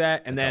in through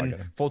that, and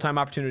then full-time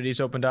opportunities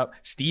opened up.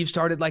 Steve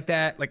started like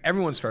that.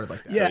 Everyone started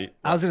like that. Yeah,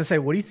 I was going to say,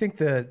 what do you think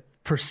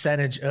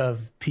percentage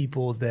of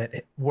people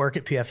that work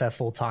at PFF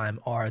full time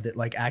are that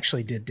like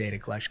actually did data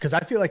collection? Because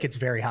I feel like it's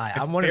very high.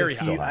 I'm one of the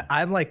few.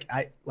 I'm like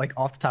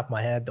off the top of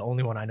my head, the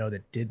only one I know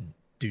that didn't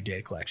do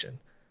data collection.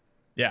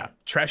 Yeah,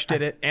 Tresh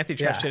did it. Anthony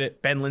Tresh did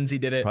it. Ben Lindsay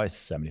did it. Probably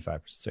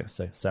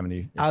 75%,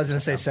 70. I was going to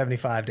say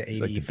 75 to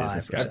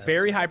 85. A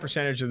very high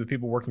percentage of the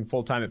people working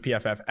full time at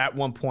PFF at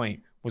one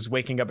point was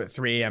waking up at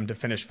 3 a.m. to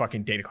finish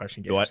fucking data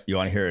collection games. You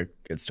want to hear a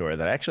good story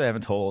that I actually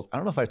haven't told? I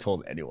don't know if I've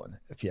told anyone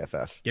at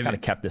PFF. Kind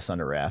of kept this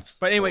under wraps.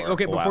 But anyway,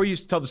 okay, before you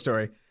tell the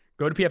story,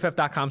 go to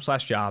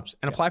pff.com/jobs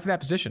and apply for that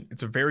position.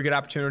 It's a very good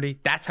opportunity.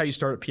 That's how you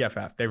start at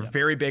PFF. They're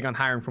very big on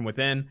hiring from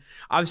within.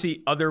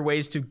 Obviously, other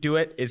ways to do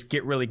it is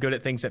get really good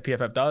at things that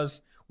PFF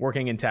does,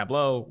 working in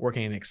Tableau,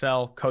 working in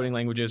Excel, coding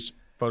languages,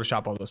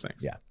 Photoshop, all those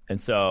things. Yeah.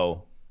 And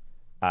so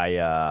what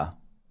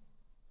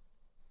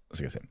was I going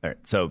to say? All right.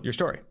 So your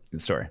story. The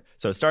story.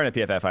 So starting at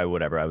PFF, I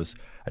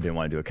didn't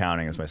want to do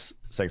accounting. It was my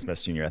second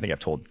semester junior. I think I've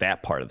told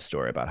that part of the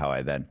story about how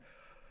I then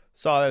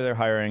saw that they're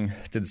hiring,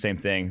 did the same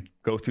thing,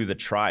 go through the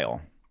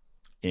trial.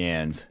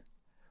 And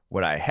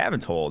what I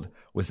haven't told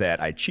was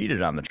that I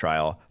cheated on the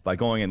trial by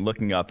going and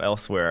looking up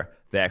elsewhere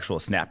the actual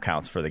snap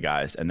counts for the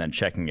guys and then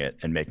checking it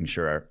and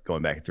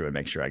going back through and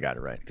make sure I got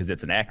it right. Because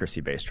it's an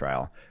accuracy-based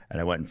trial.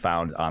 And I went and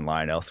found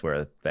online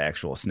elsewhere the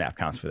actual snap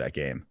counts for that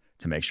game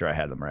to make sure I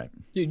had them right.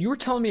 Dude, you were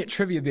telling me at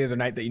trivia the other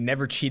night that you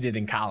never cheated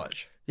in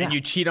college. Yeah. And you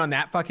cheat on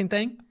that fucking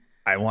thing?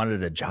 I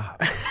wanted a job.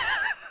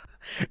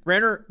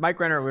 Mike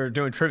Renner, we were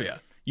doing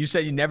trivia. You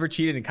said you never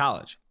cheated in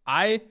college.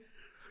 I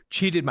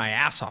cheated my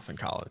ass off in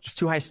college. It's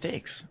too high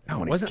stakes.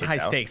 No, it wasn't high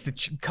stakes.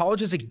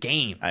 College is a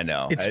game. I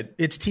know.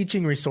 It's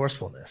teaching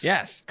resourcefulness.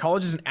 Yes.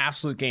 College is an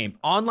absolute game.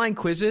 Online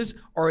quizzes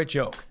are a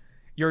joke.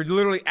 You're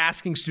literally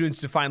asking students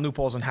to find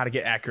loopholes on how to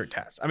get accurate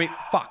tests. I mean,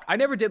 fuck. I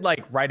never did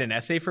like write an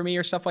essay for me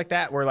or stuff like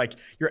that where like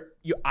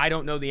I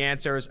don't know the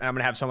answers and I'm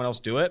going to have someone else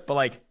do it. But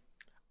like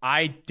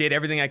I did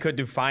everything I could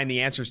to find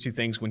the answers to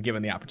things when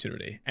given the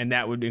opportunity. And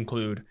that would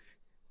include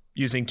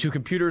using 2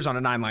 computers on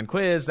a 9-line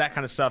quiz, that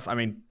kind of stuff. I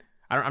mean,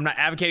 I'm not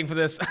advocating for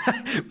this,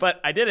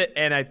 but I did it.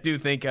 And I do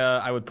think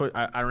I would put,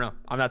 I don't know.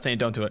 I'm not saying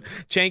don't do it.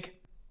 Chank.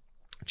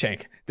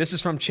 This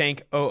is from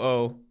Chank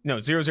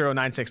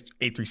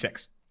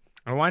 0096836.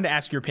 I wanted to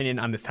ask your opinion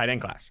on this tight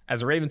end class.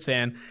 As a Ravens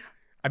fan,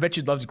 I bet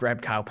you'd love to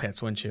grab Kyle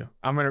Pitts, wouldn't you?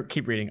 I'm going to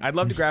keep reading. I'd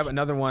love to grab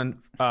another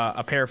one,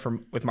 a pair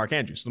with Mark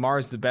Andrews. Lamar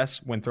is the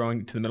best when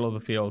throwing to the middle of the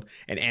field,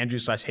 and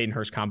Andrews/Hayden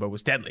Hurst combo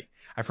was deadly.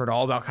 I've heard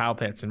all about Kyle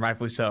Pitts, and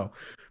rightfully so.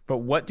 But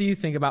what do you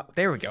think about,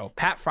 there we go,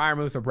 Pat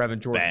Freiermuth or Brevin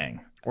Jordan? Bang.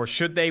 Or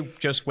should they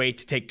just wait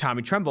to take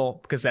Tommy Tremble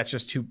because that's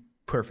just too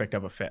perfect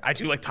of a fit? I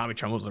do like Tommy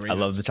Tremble to the Ravens.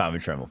 I love the Tommy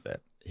Tremble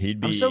fit.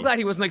 I'm so glad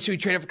he wasn't like, should we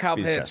trade it for Kyle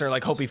Pitts or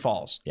like hope he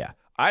falls? Yeah.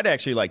 I'd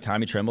actually like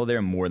Tommy Tremble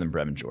there more than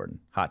Brevin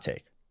Jordan. Hot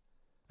take.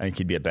 I think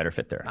he'd be a better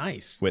fit there.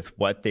 Nice. With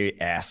what they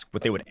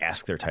would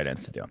ask their tight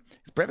ends to do.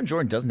 Because Brevin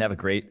Jordan doesn't have a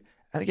great,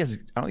 I don't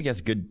think he has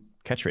a good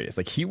catch radius.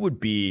 Like he would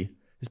be,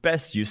 his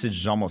best usage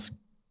is almost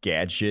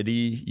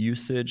gadgety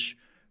usage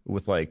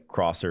with like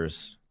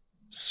crossers,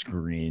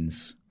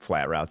 screens,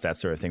 flat routes, that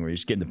sort of thing, where you're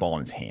just getting the ball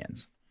in his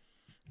hands.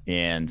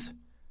 And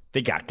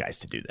they got guys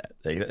to do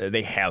that.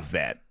 They have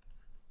that.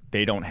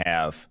 They don't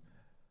have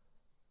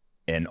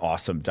an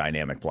awesome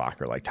dynamic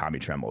blocker like Tommy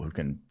Tremble who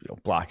can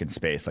block in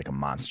space like a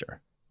monster.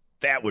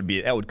 That would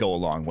go a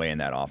long way in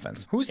that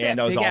offense. Who's that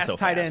big ass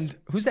tight end?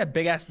 Who's that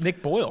big ass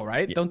Nick Boyle,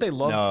 right? Yeah. Don't they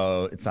love?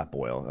 No, it's not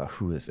Boyle.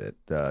 Who is it?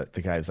 The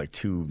guy who's like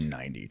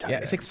 290. Yeah,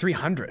 it's like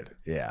 300.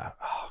 Yeah.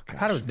 Oh, I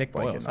thought it was Nick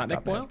Boyle. It's not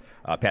Nick Boyle?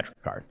 Patrick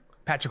Ricard.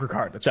 Patrick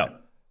Ricard. That's right.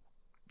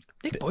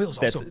 Nick Boyle's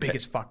also big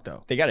as fuck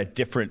though. They got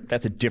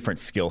that's a different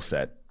skill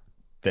set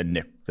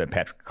than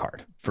Patrick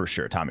Ricard for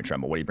sure. Tommy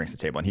Tremble, what he brings to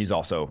the table, and he's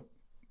also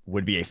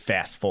would be a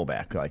fast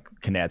fullback, like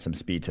can add some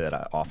speed to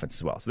that offense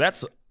as well. So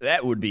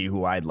that would be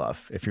who I'd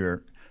love if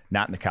you're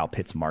not in the Kyle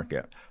Pitts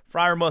market.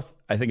 Freiermuth,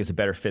 I think, is a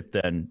better fit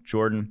than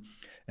Jordan,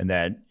 and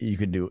that you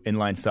can do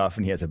inline stuff,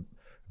 and he has a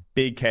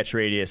big catch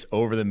radius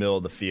over the middle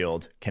of the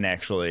field, can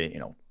actually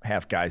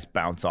have guys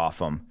bounce off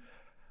him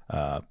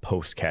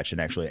post catch and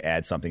actually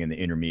add something in the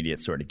intermediate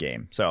sort of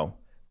game. So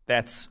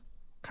that's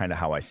kind of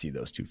how I see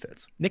those two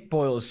fits. Nick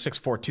Boyle is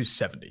 6'4",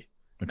 270.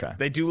 Okay.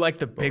 They do like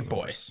the big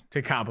boys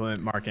to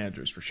complement Mark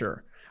Andrews for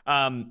sure.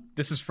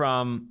 This is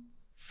from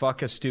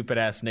fuck a stupid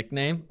ass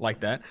nickname like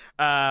that.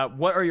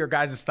 What are your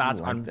guys' thoughts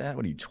on that?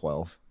 What are you,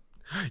 12?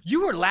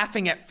 You were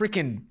laughing at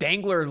freaking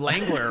Dangler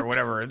Langler or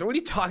whatever. What are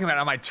you talking about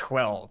on my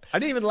 12? I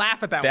didn't even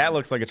laugh at that. That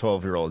looks like a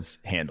 12-year-old's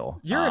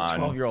handle. You're a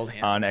 12-year-old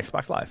handle on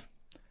Xbox Live.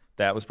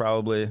 That was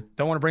probably.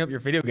 Don't want to bring up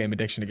your video game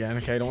addiction again,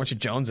 okay? Don't want you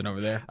jonesing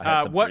over there.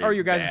 What are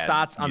your guys'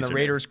 thoughts on the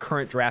Raiders'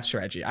 current draft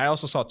strategy? I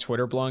also saw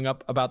Twitter blowing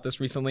up about this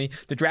recently.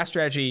 The draft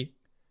strategy,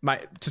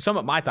 to sum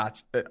up my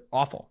thoughts,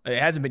 awful. It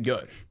hasn't been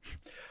good.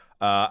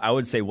 I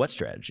would say what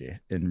strategy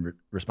in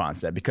response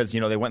to that? Because,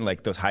 they went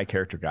like those high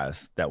character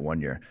guys that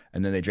one year,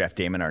 and then they draft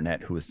Damon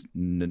Arnett, who was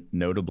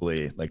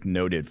notably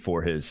noted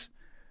for his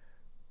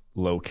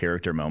low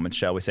character moments,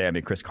 shall we say. I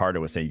mean, Chris Carter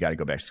was saying you got to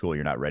go back to school.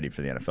 You're not ready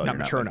for the NFL.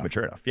 You're not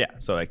mature enough. Yeah.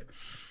 So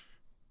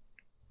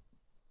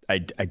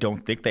I don't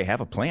think they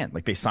have a plan.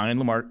 Like, they signed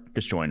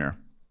Lamarcus Joyner.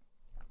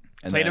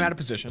 And played him out of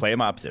position. Play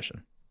him out of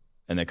position.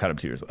 And then cut him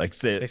 2 years. Like,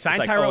 they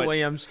signed Tyrell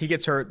Williams. He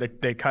gets hurt.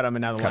 They cut him,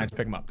 and now the Lions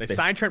pick him up. They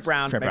signed Trent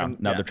Brown.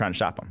 Now they're trying to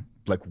shop him.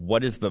 Like,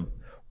 what is the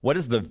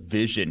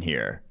vision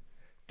here?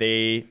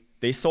 They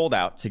sold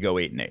out to go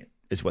 8-8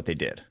 is what they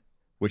did,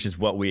 which is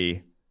what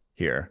we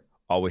here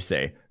always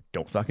say,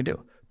 don't fucking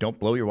do. Don't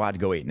blow your wad to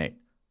go 8-8.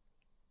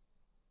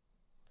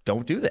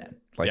 Don't do that.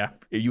 Like,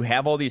 you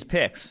have all these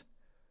picks.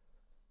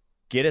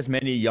 Get as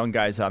many young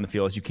guys on the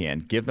field as you can.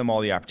 Give them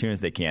all the opportunities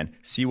they can.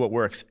 See what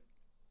works.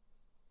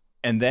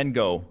 And then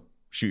go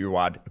shoot your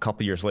wad a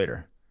couple years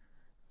later.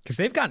 Because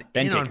they've gotten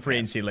in on free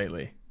agency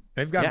lately.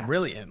 They've gotten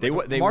really in.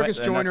 Marcus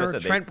Joyner,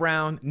 Trent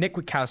Brown, Nick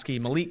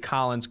Witkowski, Malik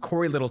Collins,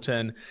 Corey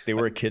Littleton. They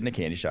were a kid in a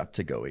candy shop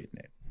to go 8-8.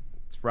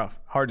 It's rough.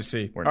 Hard to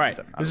see. All right.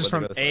 This is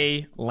from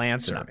A.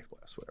 Lancer.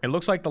 It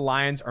looks like the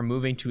Lions are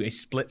moving to a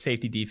split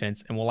safety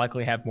defense and will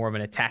likely have more of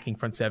an attacking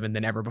front seven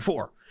than ever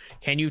before.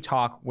 Can you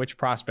talk which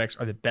prospects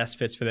are the best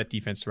fits for that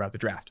defense throughout the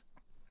draft?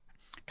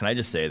 Can I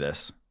just say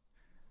this?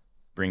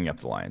 Bringing up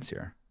the Lions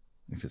here.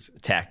 Because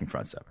attacking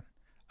front seven.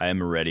 I am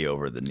already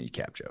over the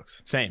kneecap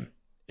jokes. Same.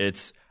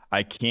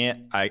 I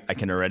can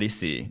already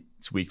see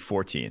it's week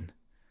 14.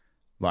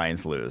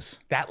 Lions lose.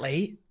 That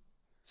late?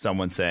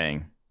 Someone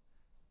saying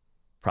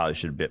probably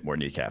should have bit more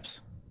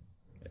kneecaps.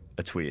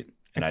 A tweet.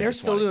 If they're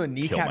still doing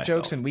kneecap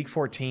jokes in week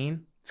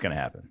 14, it's going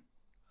to happen.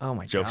 Oh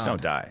my God. Jokes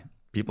don't die.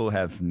 People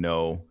have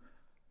no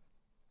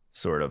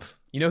sort of.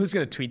 You know who's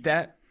going to tweet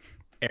that?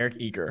 Eric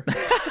Eager.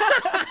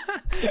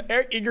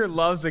 Eric Eager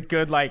loves a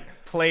good,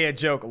 play a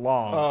joke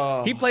long.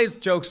 Oh. He plays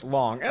jokes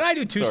long. And I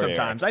do too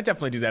sometimes. Eric. I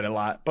definitely do that a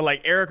lot.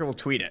 But Eric will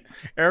tweet it.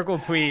 Eric will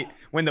tweet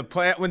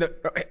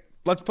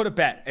let's put a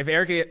bet. If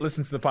Eric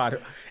listens to the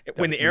pod,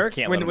 when the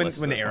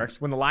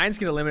Lions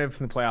get eliminated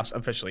from the playoffs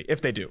officially,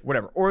 if they do,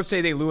 whatever, or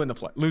say they lose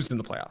in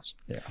the playoffs,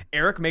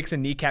 Eric makes a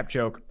kneecap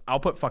joke. I'll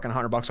put fucking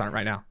 $100 on it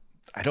right now.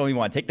 I don't even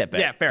want to take that bet.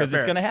 Yeah, fair. Because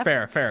it's gonna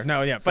happen. Fair.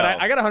 No, yeah, but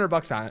I got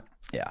 $100 on it.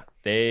 Yeah,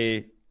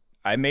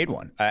 I made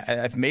one.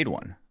 I've made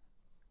one,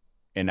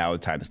 and now the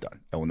time is done.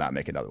 I will not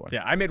make another one.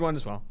 Yeah, I made one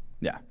as well.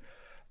 Yeah.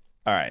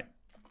 All right.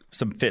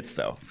 Some fits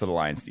though for the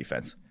Lions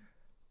defense.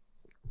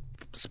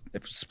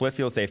 If split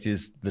field safety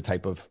is the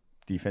type of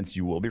defense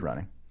you will be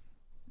running,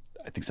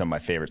 I think some of my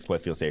favorite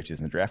split field safeties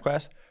in the draft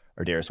class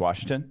are Darius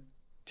Washington,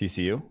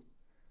 TCU,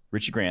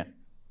 Richie Grant,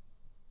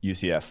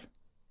 UCF,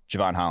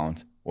 Javon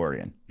Holland,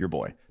 Oregon, your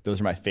boy.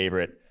 Those are my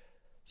favorite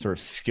sort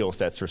of skill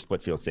sets for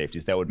split field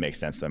safeties. That would make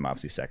sense to them,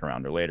 obviously, second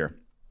round or later.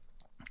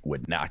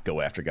 Would not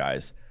go after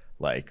guys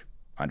like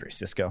Andre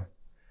Sisco.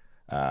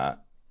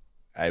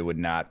 I would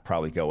not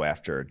probably go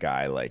after a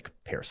guy like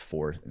Paris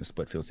Ford in a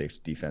split field safety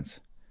defense.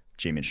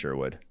 Jamin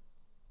Sherwood.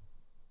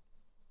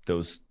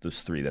 Those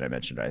three that I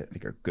mentioned, I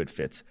think are good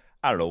fits.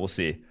 I don't know. We'll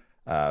see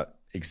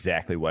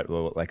exactly what,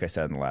 like I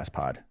said in the last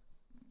pod,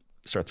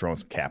 start throwing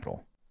some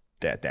capital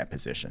at that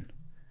position.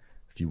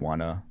 If you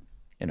want to,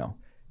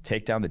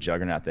 take down the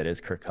juggernaut that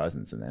is Kirk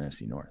Cousins in the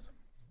NFC North.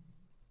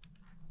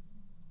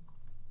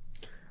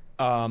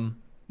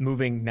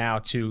 Moving now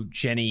to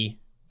Jenny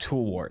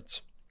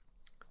Toolwarts.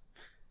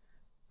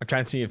 I'm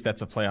trying to see if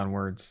that's a play on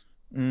words.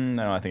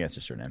 No, I think that's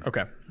just her name.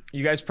 Okay.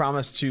 You guys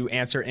promised to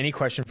answer any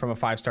question from a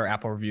 5-star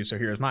Apple review, so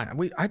here's mine.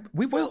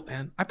 We will,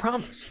 man. I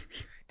promise.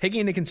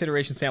 Taking into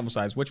consideration sample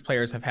size, which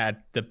players have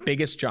had the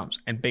biggest jumps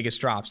and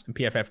biggest drops in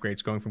PFF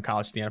grades going from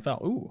college to the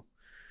NFL? Ooh.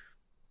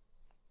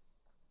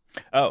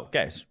 Oh,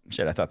 guys.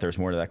 Shit, I thought there was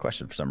more to that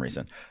question for some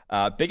reason.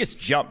 Biggest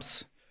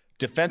jumps.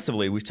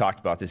 Defensively, we've talked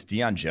about this.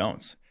 Deion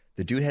Jones.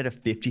 The dude had a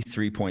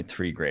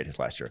 53.3 grade his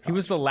last year. He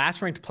was the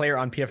last ranked player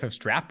on PFF's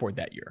draft board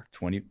that year.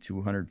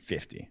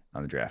 250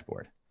 on the draft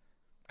board.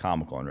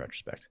 Comical in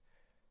retrospect.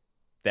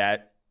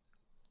 That's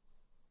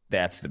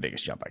the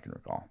biggest jump I can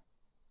recall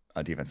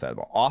on defense side of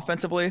the ball.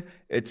 Offensively,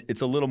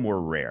 it's a little more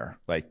rare.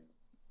 Like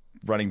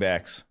running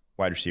backs,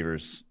 wide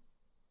receivers,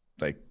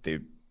 they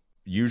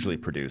usually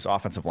produce.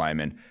 Offensive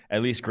linemen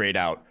at least grade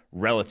out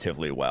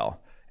relatively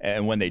well.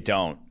 And when they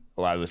don't,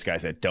 a lot of those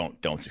guys that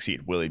don't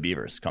succeed. Willie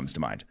Beavers comes to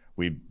mind.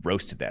 We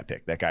roasted that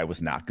pick. That guy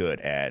was not good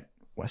at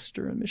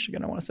Western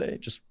Michigan, I want to say.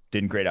 Just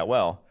didn't grade out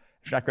well.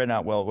 If you're not grading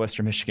out well at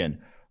Western Michigan,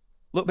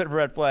 a little bit of a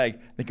red flag.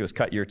 I think it was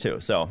cut year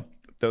 2. So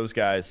those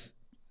guys,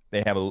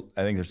 I think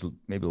there's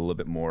maybe a little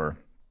bit more,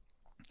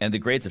 and the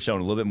grades have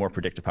shown a little bit more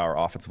predictive power,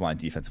 offensive line,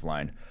 defensive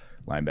line,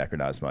 linebacker,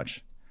 not as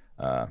much.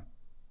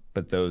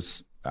 But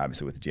those,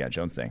 obviously with the Deion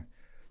Jones thing.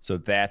 So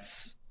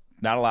that's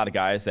not a lot of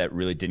guys that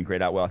really didn't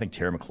grade out well. I think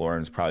Terry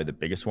McLaurin is probably the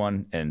biggest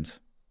one, and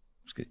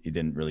he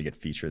didn't really get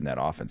featured in that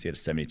offense. He had a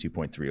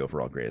 72.3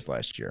 overall grade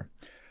last year.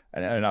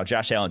 And now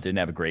Josh Allen didn't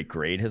have a great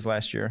grade his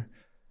last year.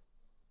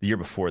 The year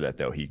before that,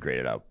 though, he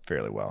graded out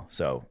fairly well.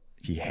 So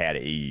he had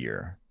a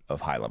year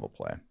of high-level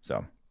play.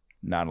 So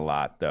not a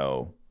lot,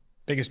 though.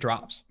 Biggest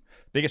drops.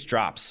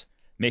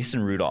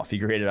 Mason Rudolph. He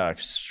graded out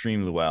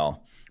extremely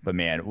well. But,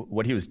 man,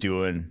 what he was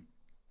doing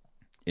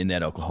in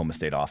that Oklahoma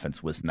State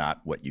offense was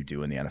not what you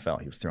do in the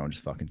NFL. He was throwing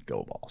just fucking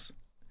go balls.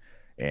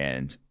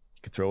 And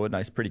he could throw a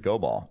nice, pretty go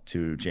ball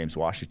to James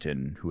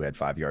Washington, who had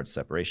 5 yards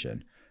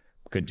separation.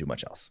 couldn't do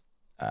much else.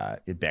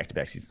 In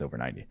back-to-back seasons over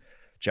 90.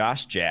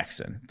 Josh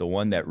Jackson, the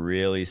one that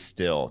really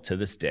still, to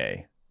this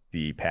day,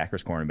 the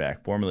Packers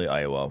cornerback, formerly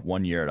Iowa,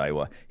 1 year at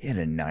Iowa, he had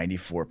a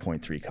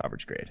 94.3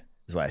 coverage grade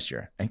his last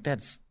year. I think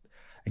that's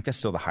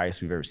still the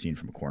highest we've ever seen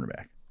from a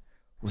cornerback.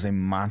 Was a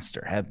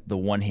monster. Had the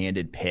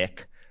one-handed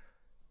pick,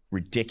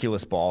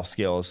 ridiculous ball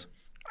skills.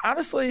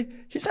 Honestly,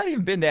 he's not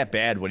even been that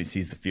bad when he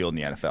sees the field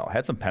in the NFL.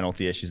 Had some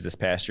penalty issues this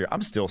past year.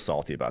 I'm still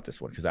salty about this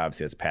one because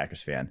obviously as a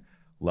Packers fan,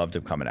 loved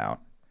him coming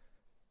out.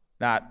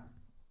 Not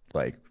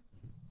like,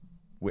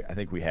 I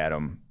think we had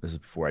him, this is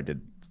before I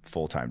did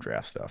full-time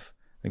draft stuff.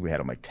 I think we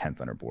had him like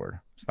 10th on our board.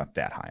 It's not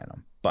that high on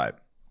him. But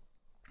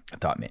I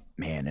thought,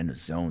 man, in a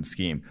zone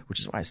scheme, which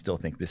is why I still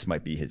think this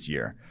might be his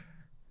year.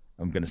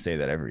 I'm going to say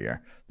that every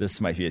year. This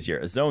might be his year.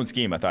 A zone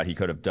scheme, I thought he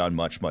could have done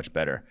much, much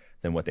better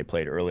than what they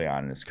played early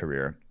on in his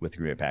career with the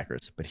Green Bay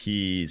Packers. But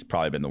he's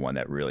probably been the one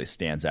that really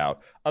stands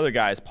out. Other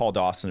guys, Paul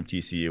Dawson of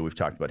TCU, we've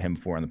talked about him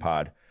before in the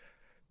pod.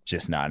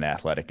 Just not an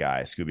athletic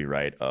guy. Scooby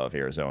Wright of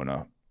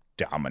Arizona,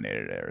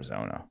 dominated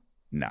Arizona.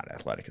 Not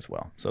athletic as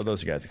well. So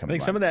those are guys that come. I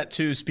think some of that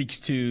too speaks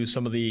to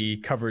some of the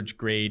coverage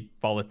grade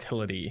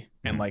volatility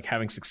and like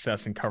having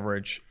success in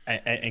coverage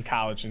in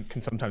college, and can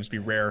sometimes be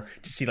rare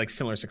to see like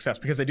similar success,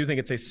 because I do think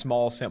it's a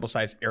small sample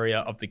size area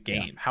of the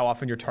game. Yeah. How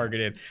often you're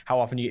targeted, how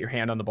often you get your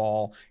hand on the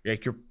ball.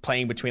 You're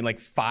playing between like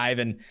 5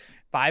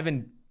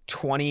 and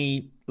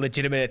 20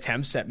 legitimate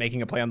attempts at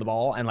making a play on the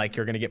ball, and like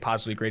you're going to get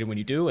positively graded when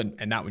you do and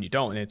not when you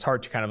don't. And it's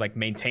hard to kind of like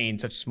maintain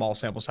such small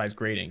sample size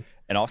grading.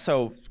 And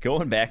also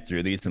going back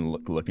through these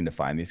and looking to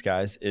find these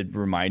guys, it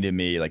reminded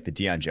me like the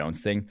Deion Jones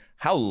thing,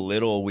 how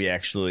little we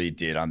actually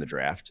did on the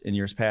draft in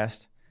years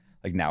past.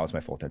 Like now it's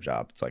my full-time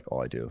job. It's like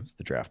all I do is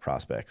the draft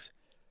prospects.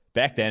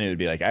 Back then it would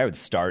be like I would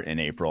start in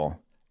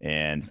April,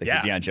 and like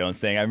the Deion Jones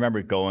thing. I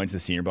remember going to the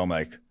Senior Bowl, I'm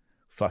like,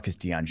 fuck is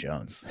Deion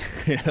Jones?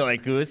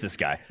 Like, who is this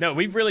guy? No,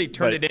 we've really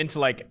turned it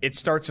into like, it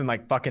starts in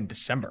like fucking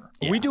December.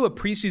 Yeah. We do a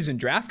preseason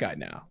draft guide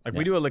now. Like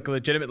we do a like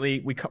legitimately,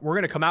 we're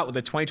going to come out with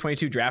a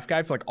 2022 draft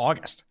guide for like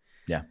August.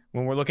 Yeah.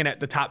 When we're looking at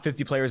the top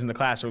 50 players in the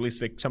class, or at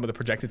least like some of the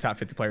projected top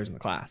 50 players in the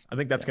class. I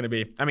think that's going to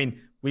be, I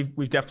mean,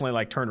 we've definitely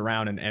like turned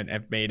around and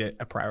have made it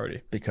a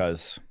priority.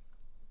 Because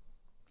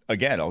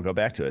again, I'll go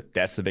back to it.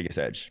 That's the biggest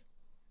edge.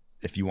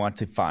 If you want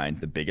to find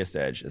the biggest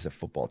edge as a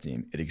football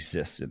team, it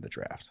exists in the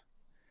draft.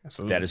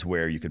 Absolutely. That is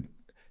where you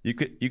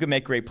could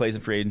make great plays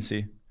in free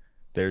agency.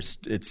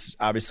 It's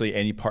obviously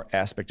any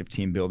aspect of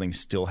team building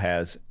still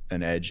has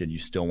an edge, and you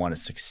still want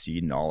to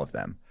succeed in all of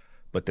them.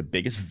 But the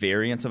biggest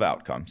variance of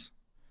outcomes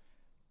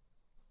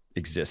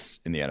exists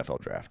in the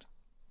NFL draft.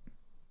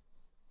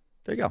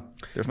 There you go.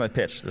 There's my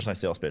pitch. There's my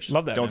sales pitch.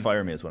 Love that. Don't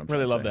fire me is what I'm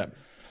really trying to say.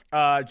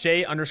 Love that.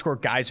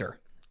 J_Geyser.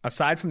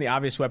 Aside from the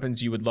obvious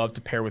weapons you would love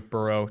to pair with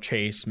Burrow,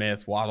 Chase,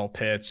 Smith, Waddle,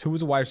 Pitts, who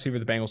was a wide receiver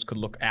the Bengals could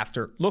look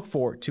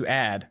for to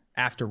add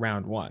after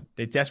round 1?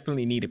 They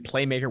desperately need a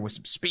playmaker with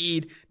some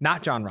speed,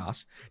 not John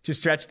Ross, to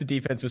stretch the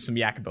defense with some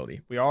yak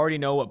ability. We already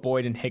know what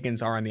Boyd and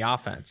Higgins are on the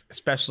offense,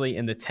 especially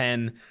in the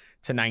 10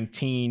 to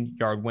 19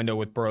 yard window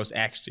with Burrow's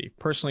accuracy.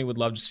 Personally, would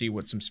love to see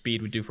what some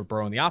speed would do for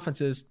Burrow in the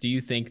offenses. Do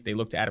you think they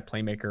look to add a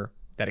playmaker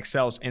that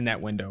excels in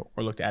that window,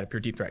 or look to add a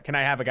pure deep threat? Can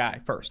I have a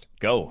guy first?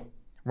 Go.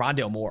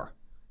 Rondale Moore.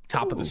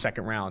 Top of the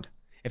second round.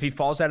 If he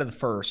falls out of the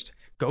first,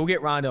 go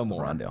get Rondale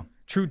Moore. Rondale.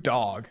 True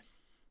dog.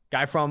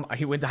 Guy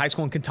he went to high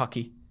school in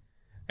Kentucky.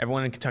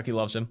 Everyone in Kentucky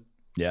loves him.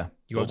 Yeah.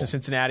 You go to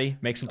Cincinnati,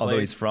 make some plays. Although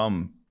he's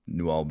from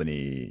New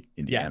Albany,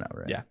 Indiana,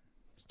 right? Yeah.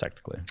 It's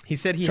technically. He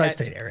said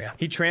Tri-state area.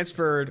 He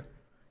transferred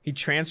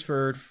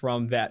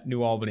from that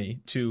New Albany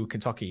to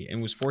Kentucky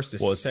and was forced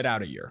to sit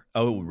out a year.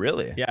 Oh,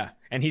 really? Yeah.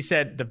 And he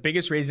said the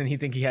biggest reason he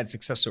think he had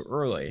success so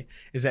early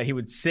is that he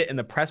would sit in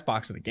the press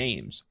box of the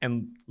games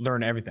and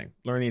learn everything,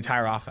 learn the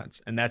entire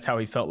offense. And that's how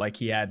he felt like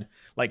he had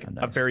like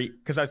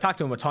because I was talking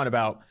to him a ton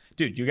about,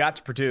 dude, you got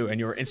to Purdue and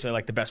you were instantly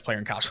like the best player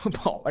in college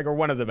football, like, or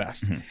one of the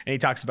best. Mm-hmm. And he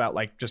talks about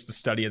like just the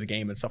study of the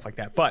game and stuff like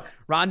that. But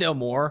Rondale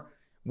Moore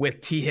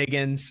with T.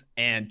 Higgins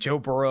and Joe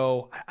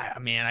Burrow,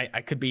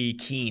 I could be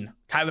keen.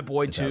 Tyler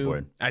Boyd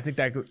too. I think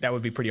that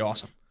would be pretty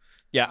awesome.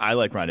 Yeah, I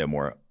like Rondale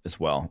Moore as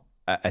well.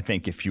 I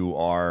think if you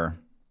are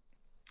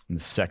in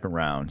the second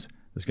round,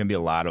 there's going to be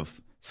a lot of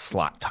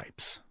slot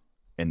types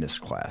in this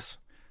class.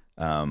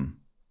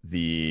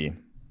 The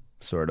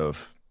sort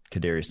of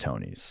Kadarius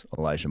Tonys,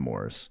 Elijah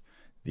Moores,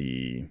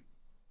 the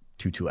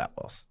Tutu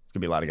Atwells. There's going to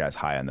be a lot of guys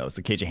high on those.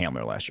 The KJ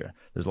Hamler last year.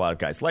 There's a lot of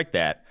guys like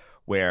that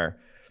where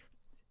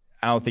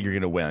I don't think you're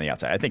going to win on the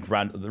outside. I think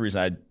the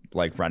reason I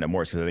like Rondale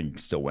Moore is because I think you can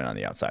still win on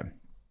the outside.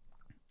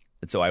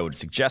 And so I would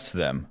suggest to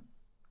them,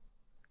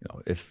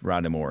 if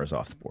Rondale Moore is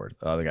off the board,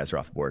 the other guys are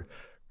off the board,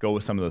 go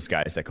with some of those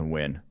guys that can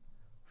win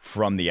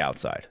from the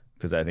outside,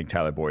 because I think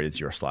Tyler Boyd is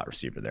your slot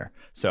receiver there.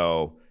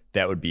 So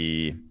that would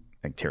be,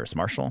 I think, Terrace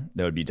Marshall.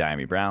 That would be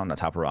Dyami Brown. On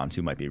top of round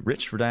 2 might be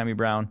rich for Dyami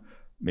Brown.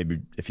 Maybe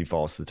if he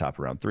falls to the top of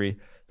round 3.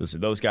 Those are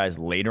those guys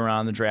later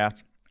on in the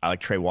draft. I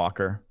like Trey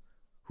Walker,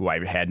 who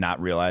I had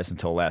not realized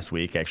until last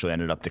week, actually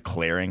ended up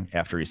declaring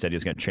after he said he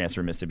was going to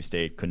transfer to Mississippi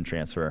State, couldn't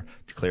transfer,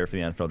 declare for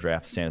the NFL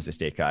draft, the San Jose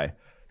State guy.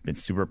 Been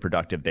super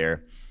productive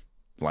there.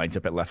 lines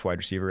up at left wide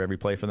receiver every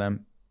play for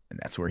them, and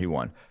that's where he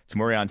won.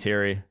 Tamorrion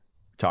Terry,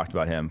 talked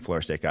about him,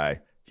 Florida State guy.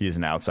 He is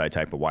an outside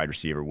type of wide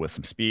receiver with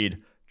some speed.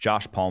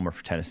 Josh Palmer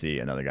for Tennessee,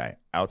 another guy,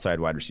 outside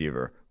wide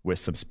receiver with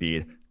some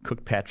speed.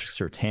 Cooked Patrick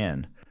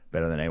Surtain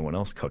better than anyone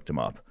else cooked him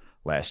up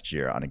last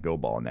year on a go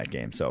ball in that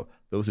game. So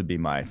those would be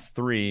my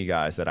 3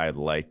 guys that I'd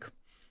like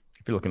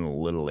if you're looking a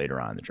little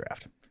later on in the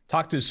draft.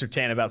 Talk to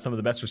Surtain about some of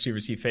the best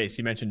receivers he faced.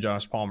 He mentioned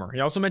Josh Palmer. He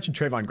also mentioned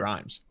Trayvon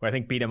Grimes, who I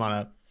think beat him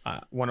on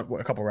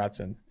a couple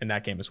routes in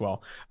that game as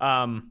well.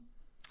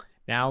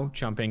 Now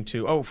jumping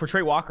to, for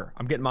Trey Walker.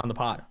 I'm getting him on the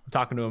pod. I'm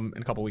talking to him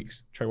in a couple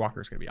weeks. Trey Walker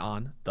is going to be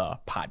on the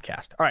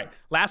podcast. All right,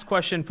 last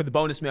question for the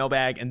bonus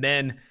mailbag, and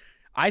then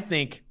I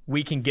think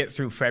we can get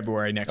through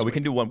February next week. We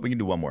can do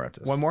one more after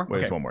this. One more? Wait, okay.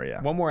 There's one more,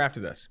 yeah. One more after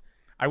this.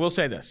 I will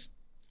say this.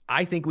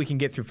 I think we can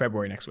get through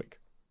February next week.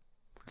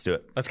 Let's do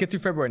it. Let's get through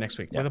February next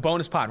week with a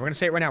bonus pod. We're going to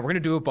say it right now. We're going to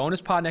do a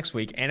bonus pod next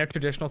week and a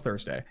traditional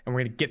Thursday, and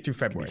we're going to get through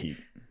February.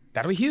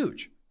 That'll be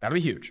huge. That'll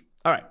be huge.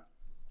 All right.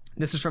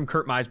 This is from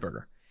Kurt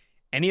Meisberger.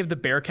 Any of the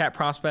Bearcat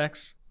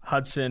prospects,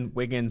 Hudson,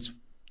 Wiggins,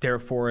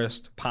 Derek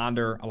Forrest,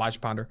 Ponder, Elijah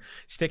Ponder,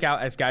 stick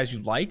out as guys you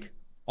like?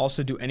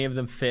 Also, do any of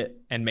them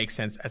fit and make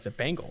sense as a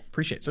Bengal?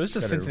 Appreciate it. So this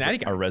is a Cincinnati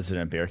guy. Our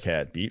resident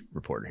Bearcat beat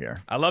reporter here.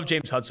 I love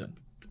James Hudson.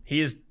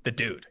 He is the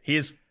dude. He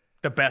is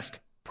the best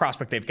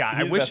prospect they've got.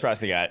 He's the best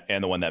prospect they got,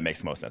 and the one that makes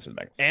the most sense for the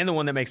Bengals. And the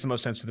one that makes the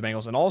most sense for the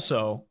Bengals. And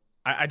also,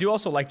 I do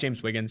also like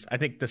James Wiggins. I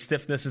think the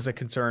stiffness is a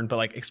concern, but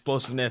like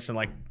explosiveness and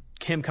like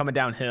him coming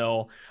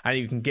downhill, I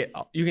think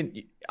you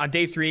can on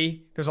day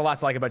 3, there's a lot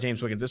to like about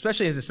James Wiggins,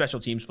 especially as a special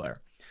teams player.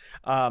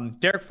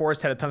 Derek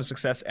Forrest had a ton of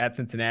success at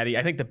Cincinnati.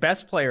 I think the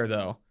best player,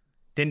 though,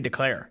 didn't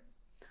declare.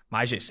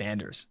 Myjai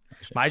Sanders.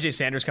 Myjai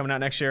Sanders coming out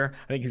next year.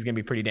 I think he's going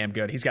to be pretty damn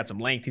good. He's got some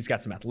length. He's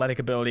got some athletic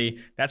ability.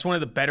 That's one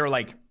of the better,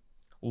 like,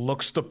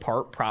 looks the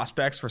part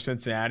prospects for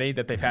Cincinnati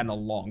that they've had in a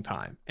long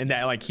time. And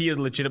that, like, he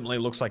legitimately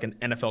looks like an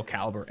NFL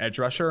caliber edge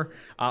rusher.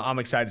 I'm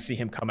excited to see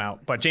him come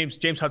out. But James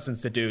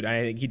Hudson's the dude.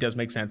 I think he does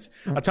make sense.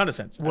 A ton of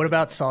sense. What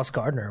about Sauce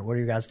Gardner? What are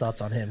your guys'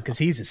 thoughts on him? Because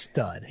he's a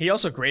stud. He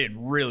also graded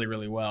really,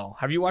 really well.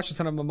 Have you watched a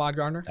ton of Ahmad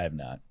Gardner? I have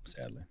not,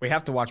 sadly. We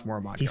have to watch more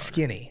Ahmad Gardner. He's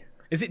skinny.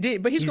 Is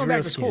it? But he's going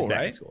back to school,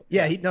 right?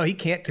 Yeah, he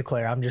can't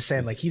declare. I'm just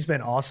saying, like, he's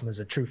been awesome as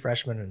a true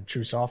freshman and a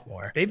true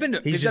sophomore. They've done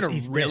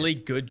a really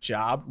good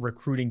job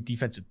recruiting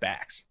defensive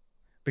backs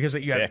because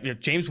you have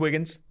James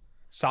Wiggins,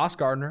 Sauce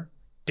Gardner,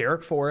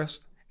 Derek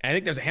Forrest, and I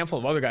think there's a handful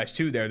of other guys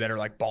too there that are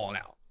like balling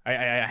out.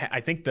 I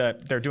think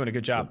that they're doing a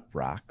good job.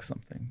 Rock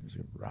something. There's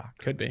a rock.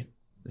 Could be.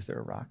 Is there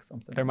a rock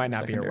something? There might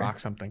not be a rock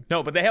something.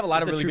 No, but they have a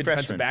lot of really good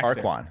defensive backs.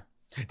 Arquan.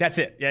 There. That's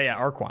it. Yeah,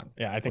 Arquan.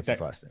 Yeah, I think that's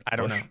last name. I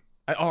don't know.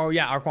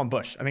 Arquan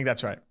Bush. I think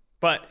that's right.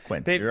 But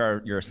Quinn,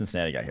 you're a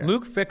Cincinnati guy here.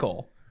 Luke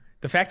Fickell,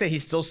 the fact that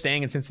he's still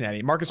staying in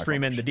Cincinnati. Marcus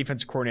Freeman, the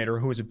defensive coordinator,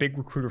 who was a big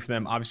recruiter for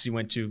them, obviously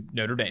went to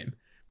Notre Dame.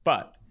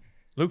 But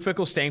Luke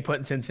Fickell staying put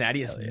in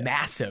Cincinnati is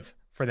massive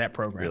for that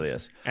program. It really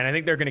is. And I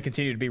think they're going to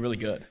continue to be really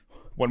good.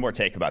 One more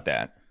take about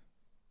that.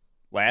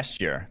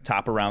 Last year,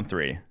 top of round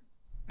 3,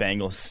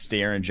 Bengals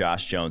staring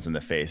Josh Jones in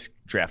the face,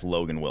 draft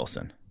Logan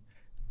Wilson.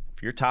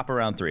 If you're top of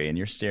round 3 and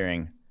you're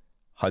staring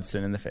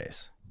Hudson in the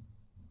face,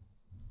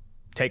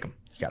 take him.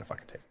 You got to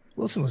fucking take him.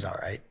 Wilson was all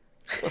right.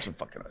 Wilson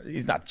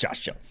he's not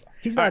Josh Jones, though.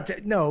 He's not.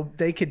 No,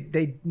 they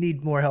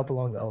need more help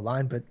along the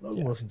O-line, but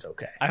Logan Wilson's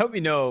okay. I hope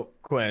you know,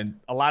 Quinn,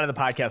 a lot of the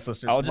podcast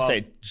listeners. I'll just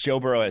say Joe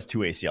Burrow has 2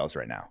 ACLs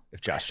right now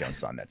if Josh Jones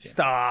is on that team.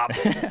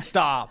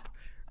 Stop.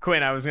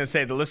 Quinn, I was going to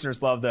say the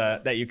listeners love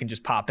that you can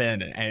just pop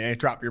in and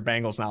drop your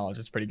Bengals knowledge.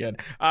 It's pretty good.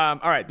 All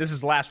right, this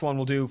is the last one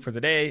we'll do for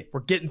the day. We're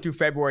getting through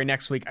February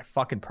next week. I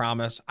fucking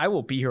promise. I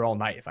will be here all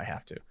night if I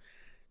have to.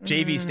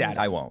 JV status.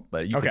 I won't,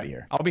 but you can be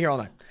here. I'll be here all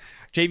night.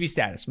 JV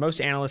status. Most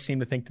analysts seem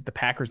to think that the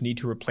Packers need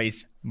to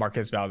replace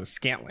Marquez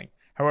Valdes-Scantling.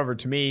 However,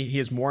 to me, he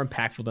is more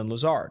impactful than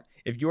Lazard.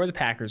 If you are the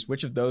Packers,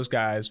 which of those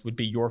guys would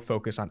be your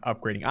focus on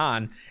upgrading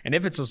on? And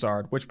if it's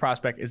Lazard, which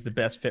prospect is the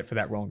best fit for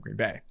that role in Green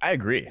Bay? I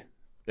agree.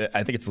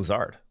 I think it's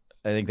Lazard.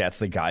 I think that's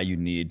the guy you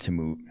need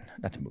to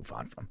not to move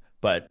on from,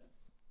 but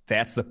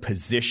that's the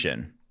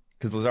position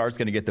because Lazard's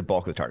going to get the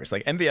bulk of the targets.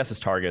 Like MVS's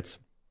targets,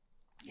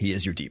 he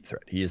is your deep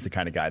threat. He is the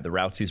kind of guy, the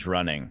routes he's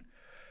running,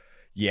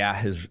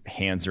 his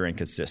hands are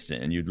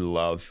inconsistent, and you'd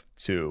love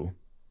to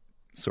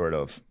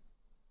have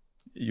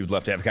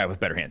a guy with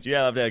better hands.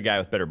 Yeah, love to have a guy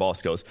with better ball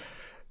skills.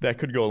 That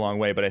could go a long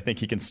way, but I think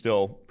he can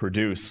still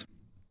produce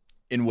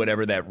in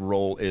whatever that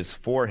role is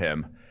for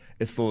him.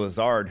 It's the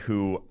Lazard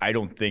who I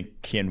don't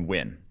think can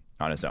win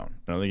on his own.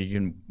 I don't think he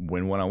can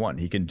win one-on-one.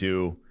 He can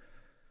do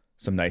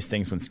some nice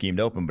things when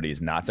schemed open, but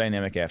he's not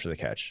dynamic after the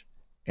catch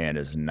and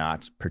is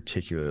not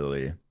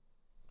particularly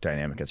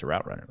dynamic as a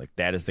route runner. Like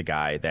that is the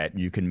guy that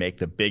you can make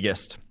the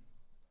biggest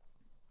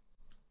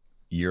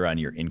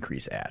year-on-year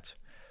increase at.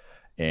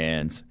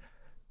 And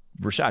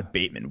Rashad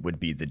Bateman would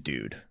be the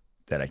dude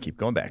that I keep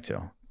going back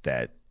to.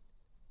 That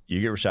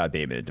you get Rashad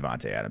Bateman and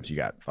Devontae Adams, you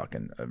got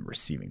fucking a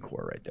receiving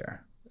core right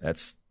there.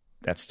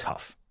 That's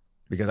tough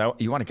because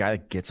you want a guy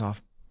that gets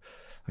off.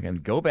 Again,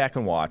 go back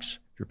and watch.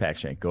 If you're Pack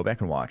Shank, go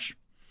back and watch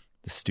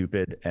the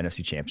stupid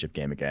NFC Championship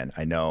game again.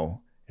 I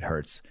know it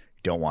hurts.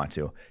 You don't want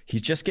to.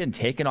 He's just getting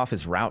taken off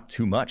his route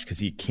too much because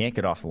he can't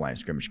get off the line of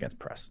scrimmage against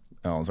press.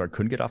 Lazard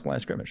couldn't get off the line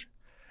of scrimmage.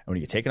 And when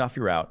you get taken off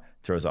your route,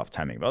 throws off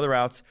timing of other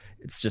routes.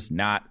 It's just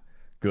not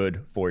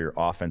good for your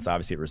offense.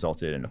 Obviously, it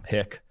resulted in a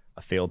pick,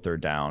 a failed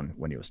third down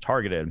when he was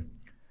targeted.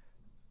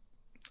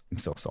 I'm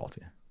still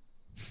salty.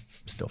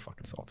 I'm still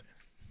fucking salty.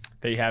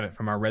 There you have it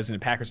from our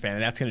resident Packers fan.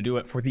 And that's going to do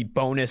it for the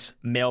bonus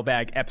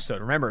mailbag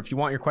episode. Remember, if you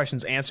want your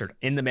questions answered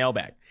in the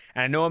mailbag,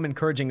 and I know I'm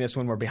encouraging this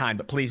when we're behind,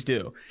 but please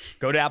do.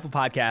 Go to Apple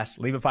Podcasts,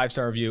 leave a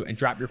 5-star review, and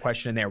drop your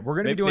question in there. We're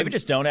going to be doing... Maybe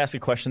just don't ask a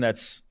question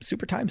that's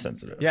super time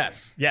sensitive.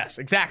 Yes,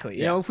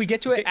 exactly. Yeah. If we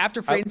get to it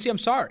after free agency, I'm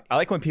sorry. I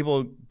like when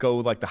people go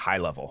like the high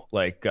level,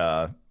 like,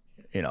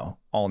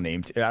 all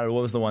named. What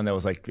was the one that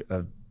was like...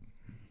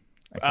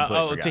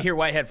 Tahir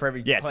Whitehead for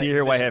every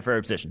Tahir Whitehead for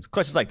every position.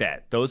 Questions like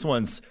that. Those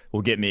ones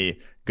will get me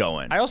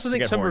going. I also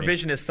think some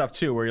revisionist stuff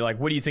too, where you're like,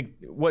 what do you think,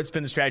 what's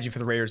been the strategy for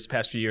the Raiders the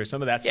past few years?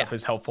 Some of that stuff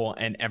is helpful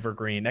and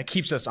evergreen. That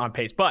keeps us on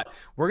pace. But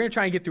we're going to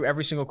try and get through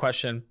every single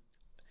question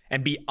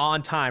and be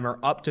on time or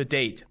up to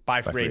date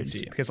by free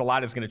agency, because a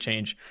lot is going to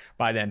change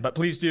by then. But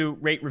please do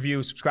rate,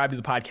 review, subscribe to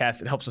the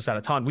podcast. It helps us out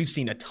a ton. We've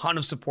seen a ton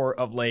of support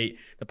of late.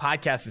 The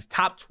podcast is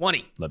top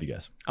 20. Love you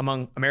guys.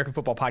 Among American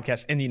football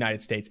podcasts in the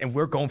United States. And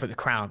we're going for the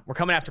crown. We're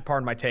coming after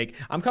Pardon My Take.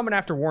 I'm coming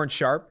after Warren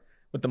Sharp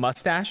with the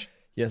mustache.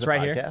 He has a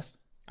podcast? Here.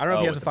 I don't know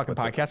if he has a fucking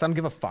podcast. I don't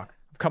give a fuck.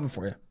 I'm coming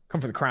for you. Come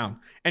for the crown.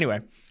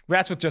 Anyway,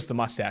 that's with just the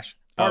mustache.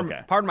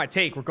 Pardon My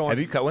Take. We're going.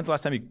 When's the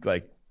last time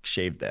you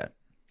shaved that?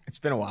 It's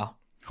been a while.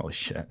 Holy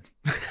shit.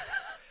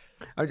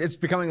 It's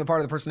becoming a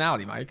part of the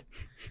personality, Mike.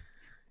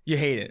 You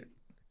hate it.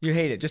 You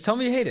hate it. Just tell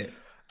me you hate it.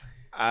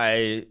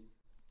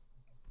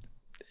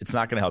 It's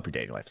not going to help your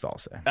dating life, is all I'll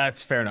say.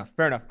 That's fair enough.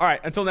 All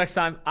right. Until next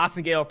time,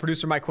 Austin Gale,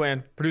 producer Mike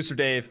Quinn, producer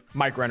Dave,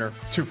 Mike Renner,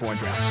 2-for-1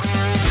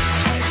 Drafts.